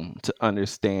down to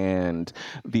understand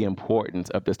the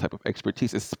importance of this type of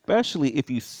expertise, especially if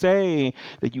you say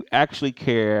that you actually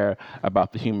care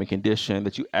about the human condition,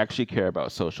 that you actually care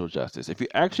about social justice. If you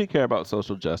actually care about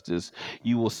social justice,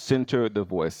 you will center the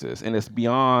voices. And it's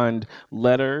beyond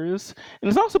letters, and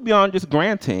it's also beyond just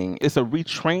granting. It's a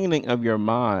retraining of your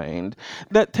mind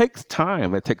that takes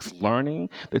time, that takes learning,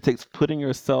 that takes putting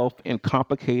yourself in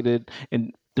complicated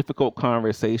and difficult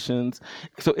conversations.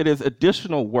 So it is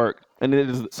additional work, and it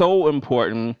is so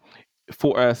important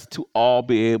for us to all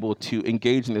be able to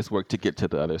engage in this work to get to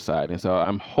the other side. And so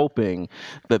I'm hoping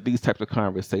that these types of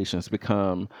conversations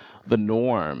become the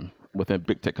norm within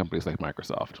big tech companies like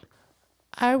Microsoft.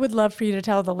 I would love for you to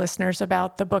tell the listeners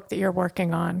about the book that you're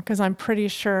working on, because I'm pretty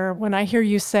sure when I hear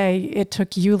you say it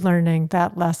took you learning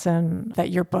that lesson, that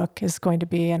your book is going to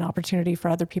be an opportunity for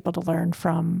other people to learn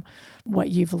from what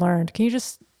you've learned. Can you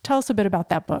just tell us a bit about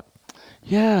that book?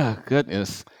 Yeah,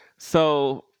 goodness.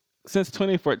 So since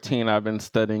 2014, I've been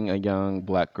studying a young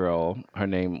Black girl. Her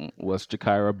name was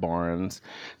Jakira Barnes.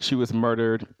 She was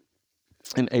murdered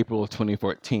in April of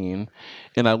 2014.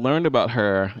 And I learned about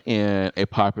her in a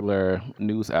popular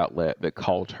news outlet that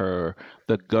called her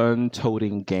the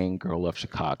gun-toting gang girl of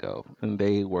Chicago. And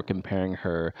they were comparing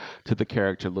her to the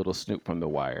character Little Snoop from The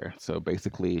Wire. So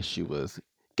basically, she was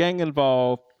gang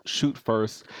involved, shoot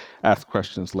first, ask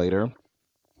questions later.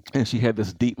 And she had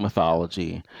this deep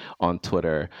mythology on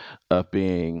Twitter of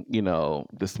being,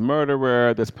 this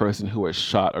murderer, this person who had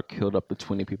shot or killed up to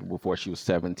 20 people before she was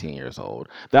 17 years old.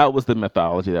 That was the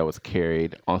mythology that was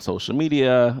carried on social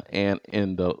media and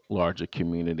in the larger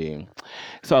community.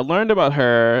 So I learned about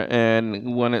her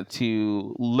and wanted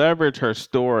to leverage her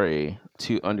story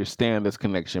to understand this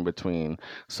connection between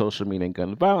social media and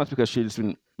gun violence, because she's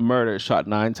been murdered, shot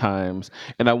 9 times,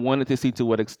 and I wanted to see to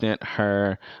what extent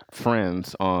her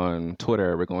friends on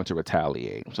Twitter were going to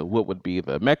retaliate. So what would be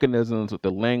the mechanisms with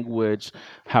the language?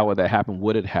 How would that happen?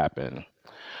 Would it happen?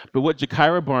 But what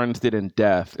Jakira Barnes did in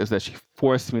death is that she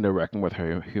forced me to reckon with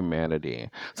her humanity.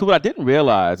 So what I didn't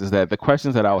realize is that the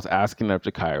questions that I was asking of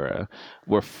Jakira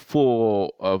were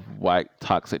full of white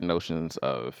toxic notions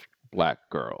of Black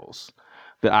girls.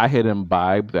 That I had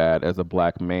imbibed that as a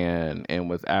Black man and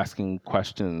was asking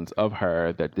questions of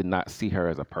her that did not see her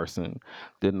as a person,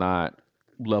 did not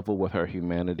level with her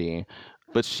humanity.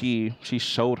 but she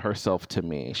showed herself to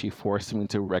me. She forced me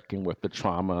to reckon with the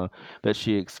trauma that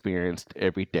she experienced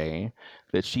every day,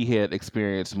 that she had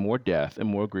experienced more death and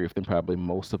more grief than probably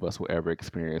most of us will ever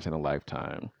experience in a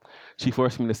lifetime. She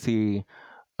forced me to see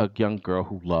a young girl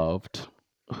who loved,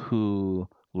 who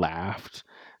laughed.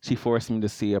 She forced me to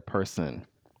see a person,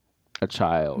 a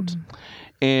child.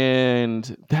 Mm.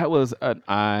 And that was an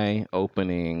eye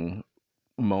opening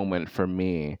moment for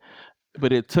me.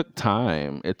 But it took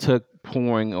time. It took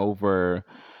pouring over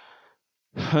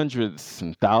hundreds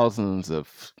and thousands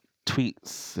of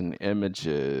tweets and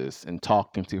images and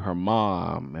talking to her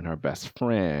mom and her best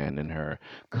friend and her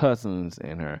cousins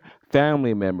and her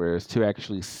family members to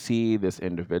actually see this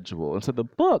individual. And so the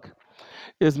book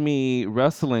is me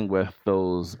wrestling with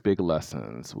those big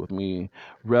lessons, with me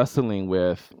wrestling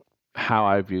with how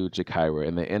I viewed Jakira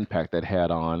and the impact that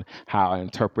had on how I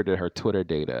interpreted her Twitter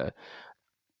data,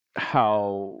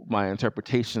 how my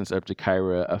interpretations of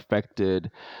Jakira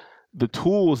affected the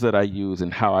tools that I use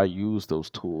and how I use those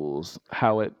tools,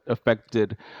 how it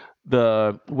affected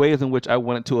the ways in which I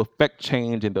wanted to affect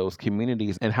change in those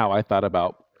communities, and how I thought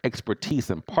about expertise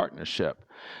and partnership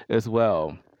as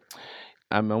well.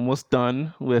 I'm almost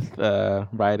done with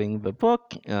writing the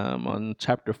book. On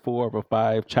chapter 4 of a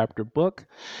 5 chapter book.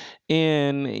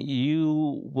 And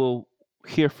you will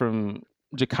hear from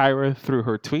Jakira through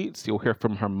her tweets. You'll hear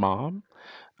from her mom,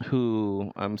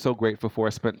 who I'm so grateful for,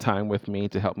 spent time with me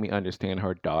to help me understand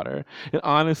her daughter. And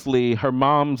honestly, her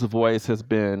mom's voice has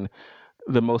been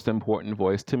the most important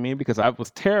voice to me because I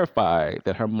was terrified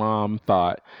that her mom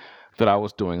thought that I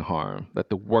was doing harm, that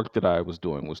the work that I was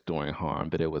doing harm,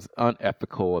 that it was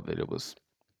unethical, that it was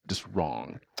just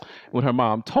wrong. What her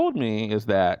mom told me is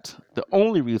that the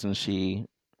only reason she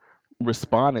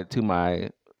responded to my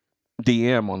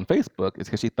DM on Facebook is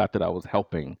because she thought that I was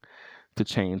helping to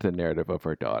change the narrative of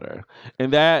her daughter.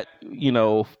 And that,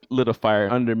 lit a fire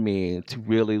under me to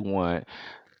really want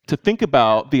to think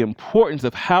about the importance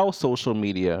of how social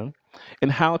media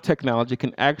and how technology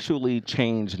can actually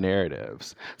change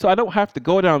narratives. So I don't have to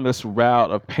go down this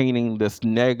route of painting this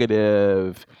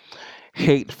negative,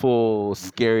 hateful,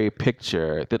 scary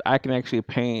picture, that I can actually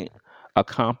paint a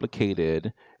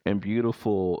complicated and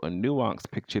beautiful and nuanced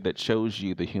picture that shows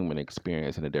you the human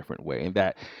experience in a different way. And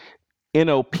that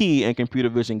NLP and computer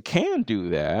vision can do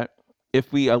that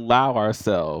if we allow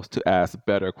ourselves to ask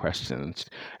better questions,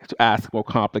 to ask more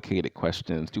complicated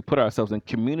questions, to put ourselves in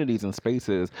communities and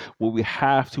spaces where we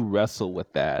have to wrestle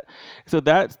with that. So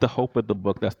that's the hope of the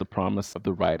book. That's the promise of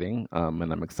the writing.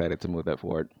 And I'm excited to move that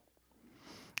forward.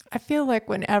 I feel like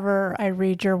whenever I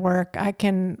read your work, I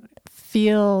can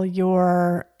feel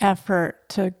your effort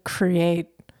to create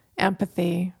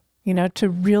empathy, to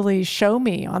really show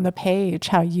me on the page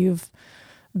how you've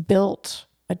built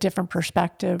a different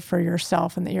perspective for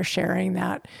yourself and that you're sharing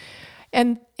that.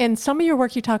 And in some of your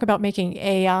work, you talk about making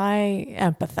AI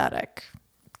empathetic.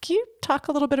 Can you talk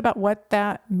a little bit about what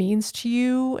that means to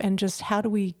you and just how do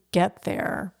we get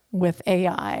there with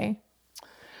AI?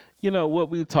 What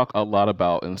we talk a lot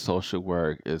about in social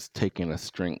work is taking a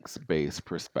strengths-based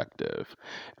perspective.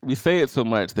 We say it so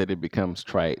much that it becomes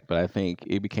trite, but I think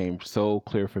it became so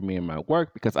clear for me in my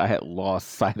work because I had lost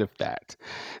sight of that.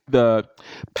 The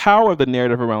power of the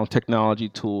narrative around technology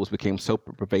tools became so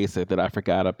pervasive that I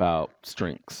forgot about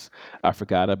strengths. I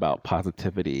forgot about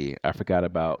positivity. I forgot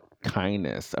about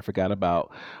kindness. I forgot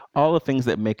about all the things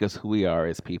that make us who we are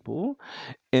as people.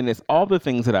 And it's all the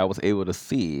things that I was able to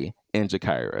see in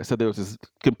Jakira. So there was this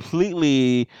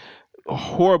completely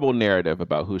horrible narrative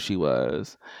about who she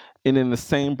was. And in the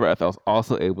same breath, I was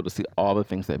also able to see all the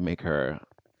things that make her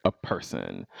a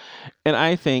person. And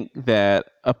I think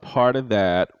that a part of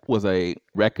that was a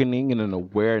reckoning and an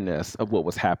awareness of what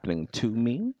was happening to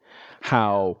me,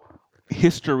 how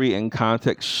history and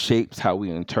context shapes how we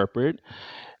interpret,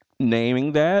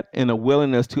 naming that, and a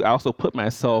willingness to also put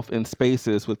myself in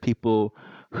spaces with people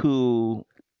who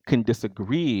can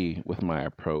disagree with my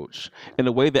approach in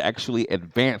a way that actually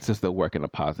advances the work in a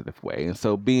positive way. And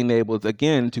so being able to,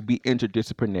 again, to be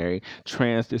interdisciplinary,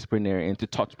 transdisciplinary, and to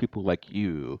talk to people like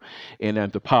you and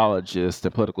anthropologists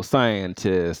and political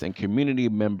scientists and community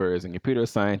members and computer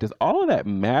scientists, all of that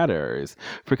matters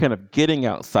for kind of getting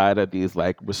outside of these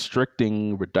like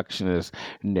restricting reductionist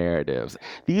narratives.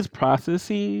 These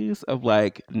processes of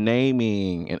like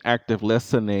naming and active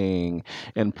listening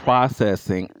and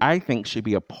processing, I think should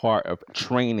be a part of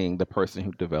training the person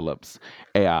who develops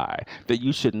AI. That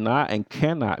you should not and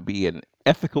cannot be an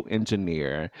ethical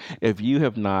engineer if you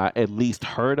have not at least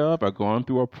heard of or gone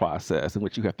through a process in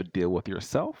which you have to deal with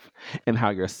yourself and how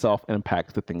yourself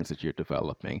impacts the things that you're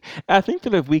developing. I think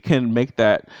that if we can make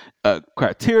that a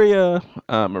criteria,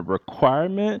 a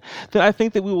requirement, then I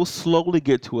think that we will slowly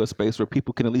get to a space where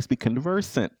people can at least be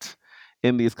conversant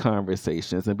in these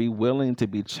conversations and be willing to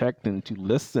be checked and to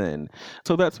listen.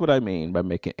 So that's what I mean by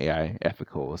making AI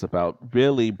ethical. It's about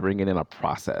really bringing in a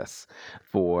process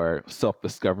for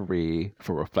self-discovery,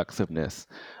 for reflexiveness,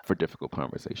 for difficult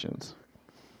conversations.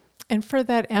 And for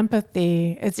that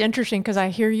empathy, it's interesting because I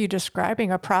hear you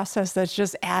describing a process that's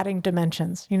just adding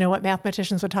dimensions. You know what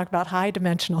mathematicians would talk about, high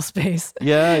dimensional space.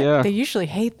 Yeah. They usually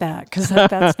hate that because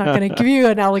that's not going to give you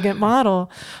an elegant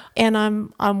model. And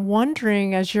I'm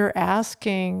wondering, as you're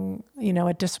asking,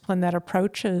 a discipline that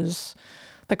approaches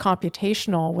the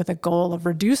computational with a goal of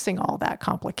reducing all that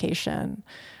complication,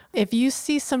 if you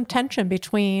see some tension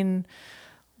between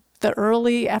the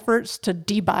early efforts to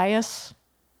debias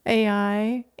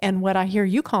AI and what I hear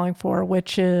you calling for,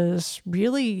 which is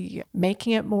really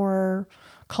making it more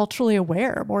culturally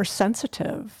aware, more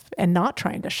sensitive, and not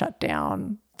trying to shut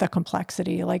down the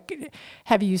complexity. Like,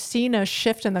 have you seen a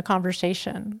shift in the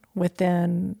conversation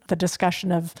within the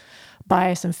discussion of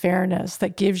bias and fairness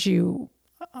that gives you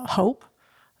hope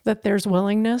that there's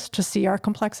willingness to see our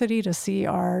complexity, to see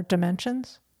our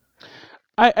dimensions?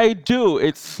 I do.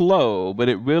 It's slow, but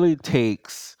it really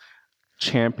takes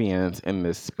champions in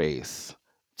this space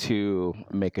to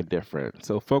make a difference.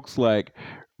 So folks like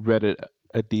Reddit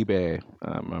Adibe,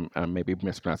 I'm maybe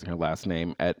mispronouncing her last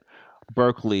name, at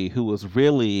Berkeley, who was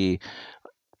really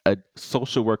a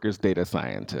social workers data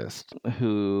scientist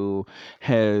who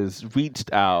has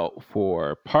reached out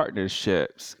for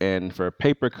partnerships and for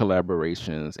paper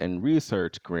collaborations and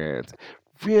research grants,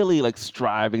 really like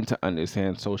striving to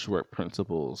understand social work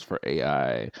principles for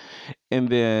AI. And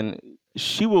then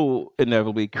she will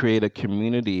inevitably create a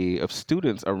community of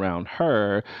students around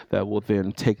her that will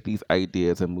then take these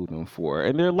ideas and move them forward.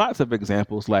 And there are lots of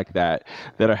examples like that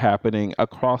that are happening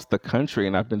across the country.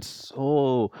 And I've been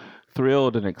so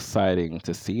thrilled and exciting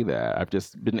to see that. I've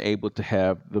just been able to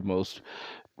have the most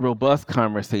robust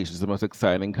conversations, the most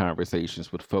exciting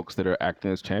conversations with folks that are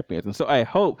acting as champions. And so I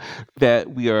hope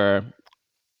that we are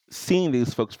seeing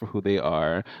these folks for who they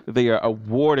are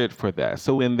awarded for that.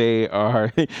 So when they are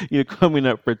coming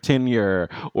up for tenure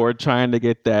or trying to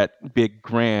get that big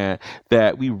grant,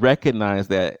 that we recognize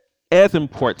that as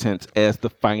important as the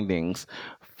findings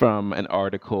from an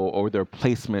article or their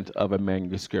placement of a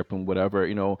manuscript in whatever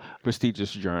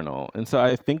prestigious journal. And so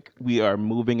I think we are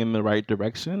moving in the right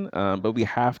direction, but we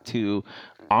have to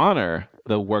honor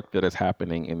the work that is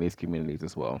happening in these communities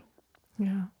as well.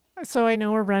 Yeah. So I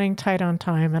know we're running tight on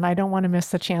time, and I don't want to miss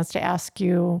the chance to ask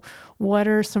you, what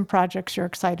are some projects you're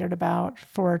excited about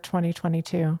for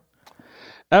 2022?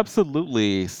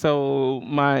 Absolutely. So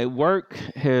my work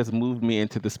has moved me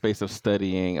into the space of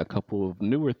studying a couple of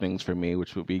newer things for me,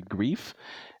 which would be grief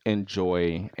and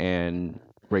joy and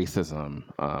racism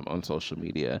on social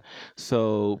media.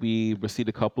 So we received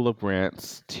a couple of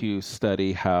grants to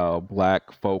study how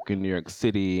Black folk in New York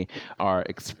City are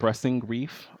expressing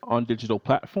grief on digital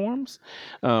platforms.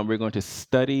 We're going to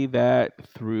study that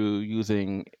through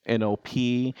using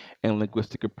NLP and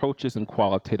linguistic approaches and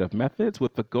qualitative methods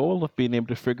with the goal of being able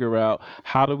to figure out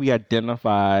how do we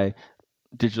identify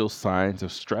digital signs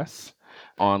of stress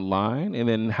online, and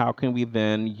then how can we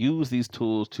then use these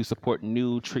tools to support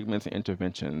new treatments and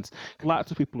interventions.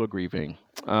 Lots of people are grieving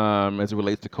as it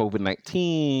relates to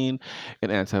COVID-19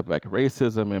 and anti-Black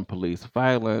racism and police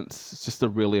violence. It's just a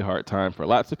really hard time for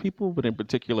lots of people, but in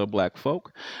particular Black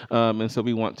folk. And so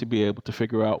we want to be able to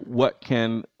figure out what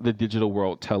can the digital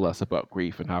world tell us about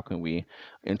grief and how can we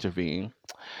intervene.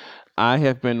 I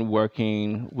have been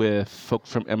working with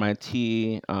folks from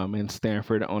MIT and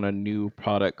Stanford on a new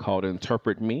product called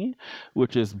Interpret Me,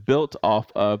 which is built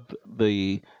off of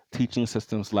the Teaching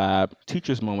Systems Lab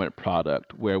Teachers Moment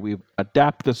product, where we've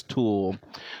adapted this tool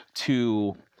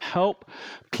to help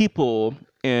people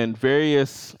in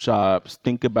various jobs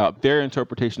think about their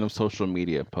interpretation of social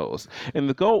media posts. And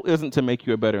the goal isn't to make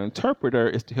you a better interpreter,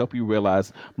 it's to help you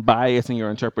realize bias in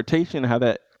your interpretation and how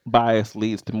that bias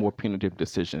leads to more punitive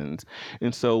decisions.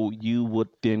 And so you would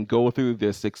then go through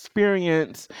this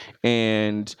experience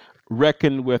and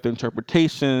reckon with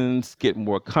interpretations, get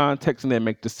more context, and then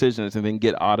make decisions, and then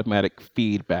get automatic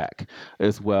feedback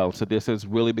as well. So this is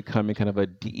really becoming kind of a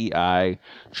DEI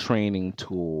training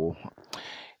tool.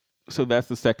 So that's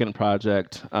the second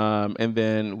project. And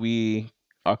then we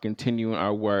are continuing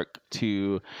our work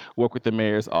to work with the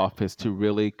mayor's office to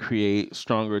really create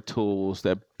stronger tools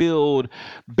that build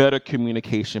better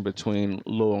communication between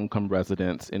low-income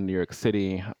residents in New York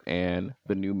City and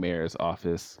the new mayor's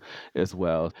office as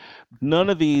well. None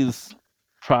of these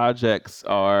projects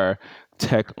are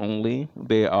tech only.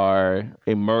 They are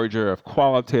a merger of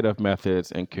qualitative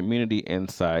methods and community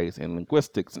insights and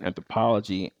linguistics and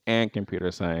anthropology and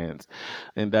computer science.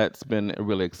 And that's been a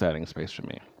really exciting space for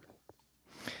me.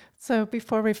 So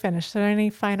before we finish, are there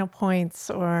any final points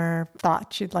or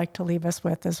thoughts you'd like to leave us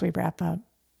with as we wrap up?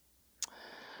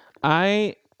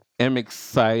 I am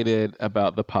excited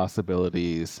about the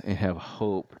possibilities and have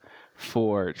hope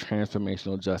for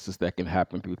transformational justice that can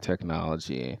happen through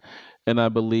technology. And I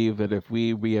believe that if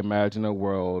we reimagine a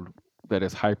world that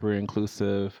is hyper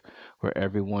inclusive, where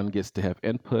everyone gets to have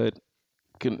input,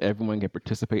 everyone can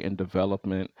participate in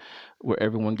development, where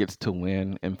everyone gets to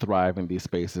win and thrive in these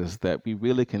spaces, that we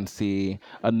really can see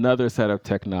another set of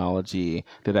technology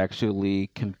that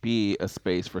actually can be a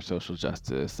space for social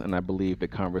justice. And I believe that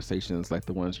conversations like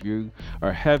the ones you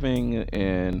are having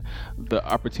and the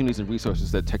opportunities and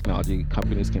resources that technology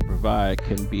companies can provide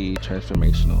can be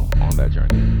transformational on that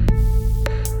journey.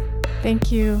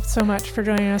 Thank you so much for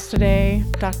joining us today,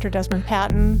 Dr. Desmond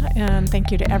Patton, and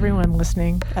thank you to everyone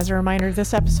listening. As a reminder,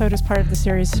 this episode is part of the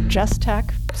series Just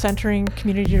Tech, Centering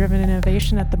Community-Driven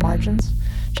Innovation at the Margins.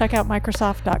 Check out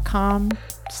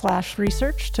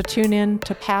Microsoft.com/research to tune in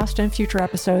to past and future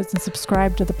episodes and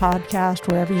subscribe to the podcast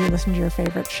wherever you listen to your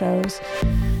favorite shows.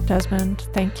 Desmond,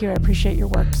 thank you. I appreciate your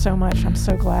work so much. I'm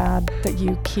so glad that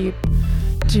you keep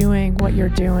doing what you're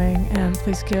doing, and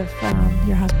please give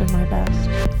your husband my best.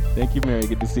 Thank you, Mary.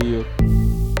 Good to see you.